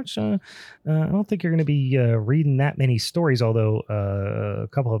go watch, I don't think you're going to be reading that many stories, although a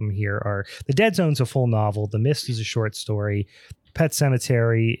couple of them here are, The Dead Zone's a full novel. The Mist is a short story. Pet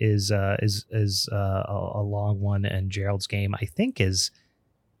Sematary is a long one. And Gerald's Game, I think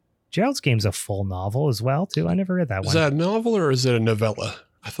Gerald's Game's a full novel as well, too. I never read that one. Is that a novel or is it a novella?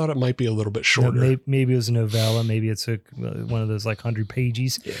 I thought it might be a little bit shorter. No, maybe it was a novella. Maybe it's one of those like 100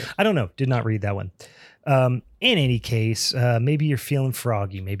 pages. Yeah. I don't know. Did not read that one. In any case, maybe you're feeling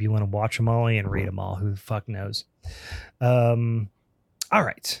froggy. Maybe you want to watch them all and read them all. Who the fuck knows? All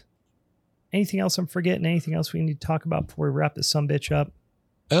right. Anything else I'm forgetting? Anything else we need to talk about before we wrap this sumbitch up?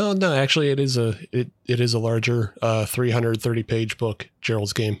 Oh no, actually, it is a larger 330 page book,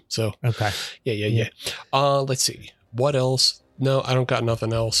 Gerald's Game. So okay. Yeah. Let's see. What else? No, I don't got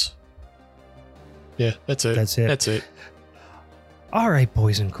nothing else. Yeah, that's it. All right,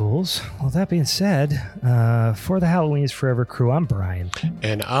 boys and ghouls. Well, that being said, for the Halloween is Forever crew, I'm Brian.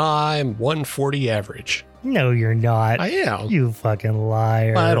 And I'm 140 average. No, you're not. I am. You fucking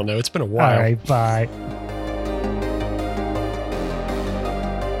liar. I don't know. It's been a while. All right, bye.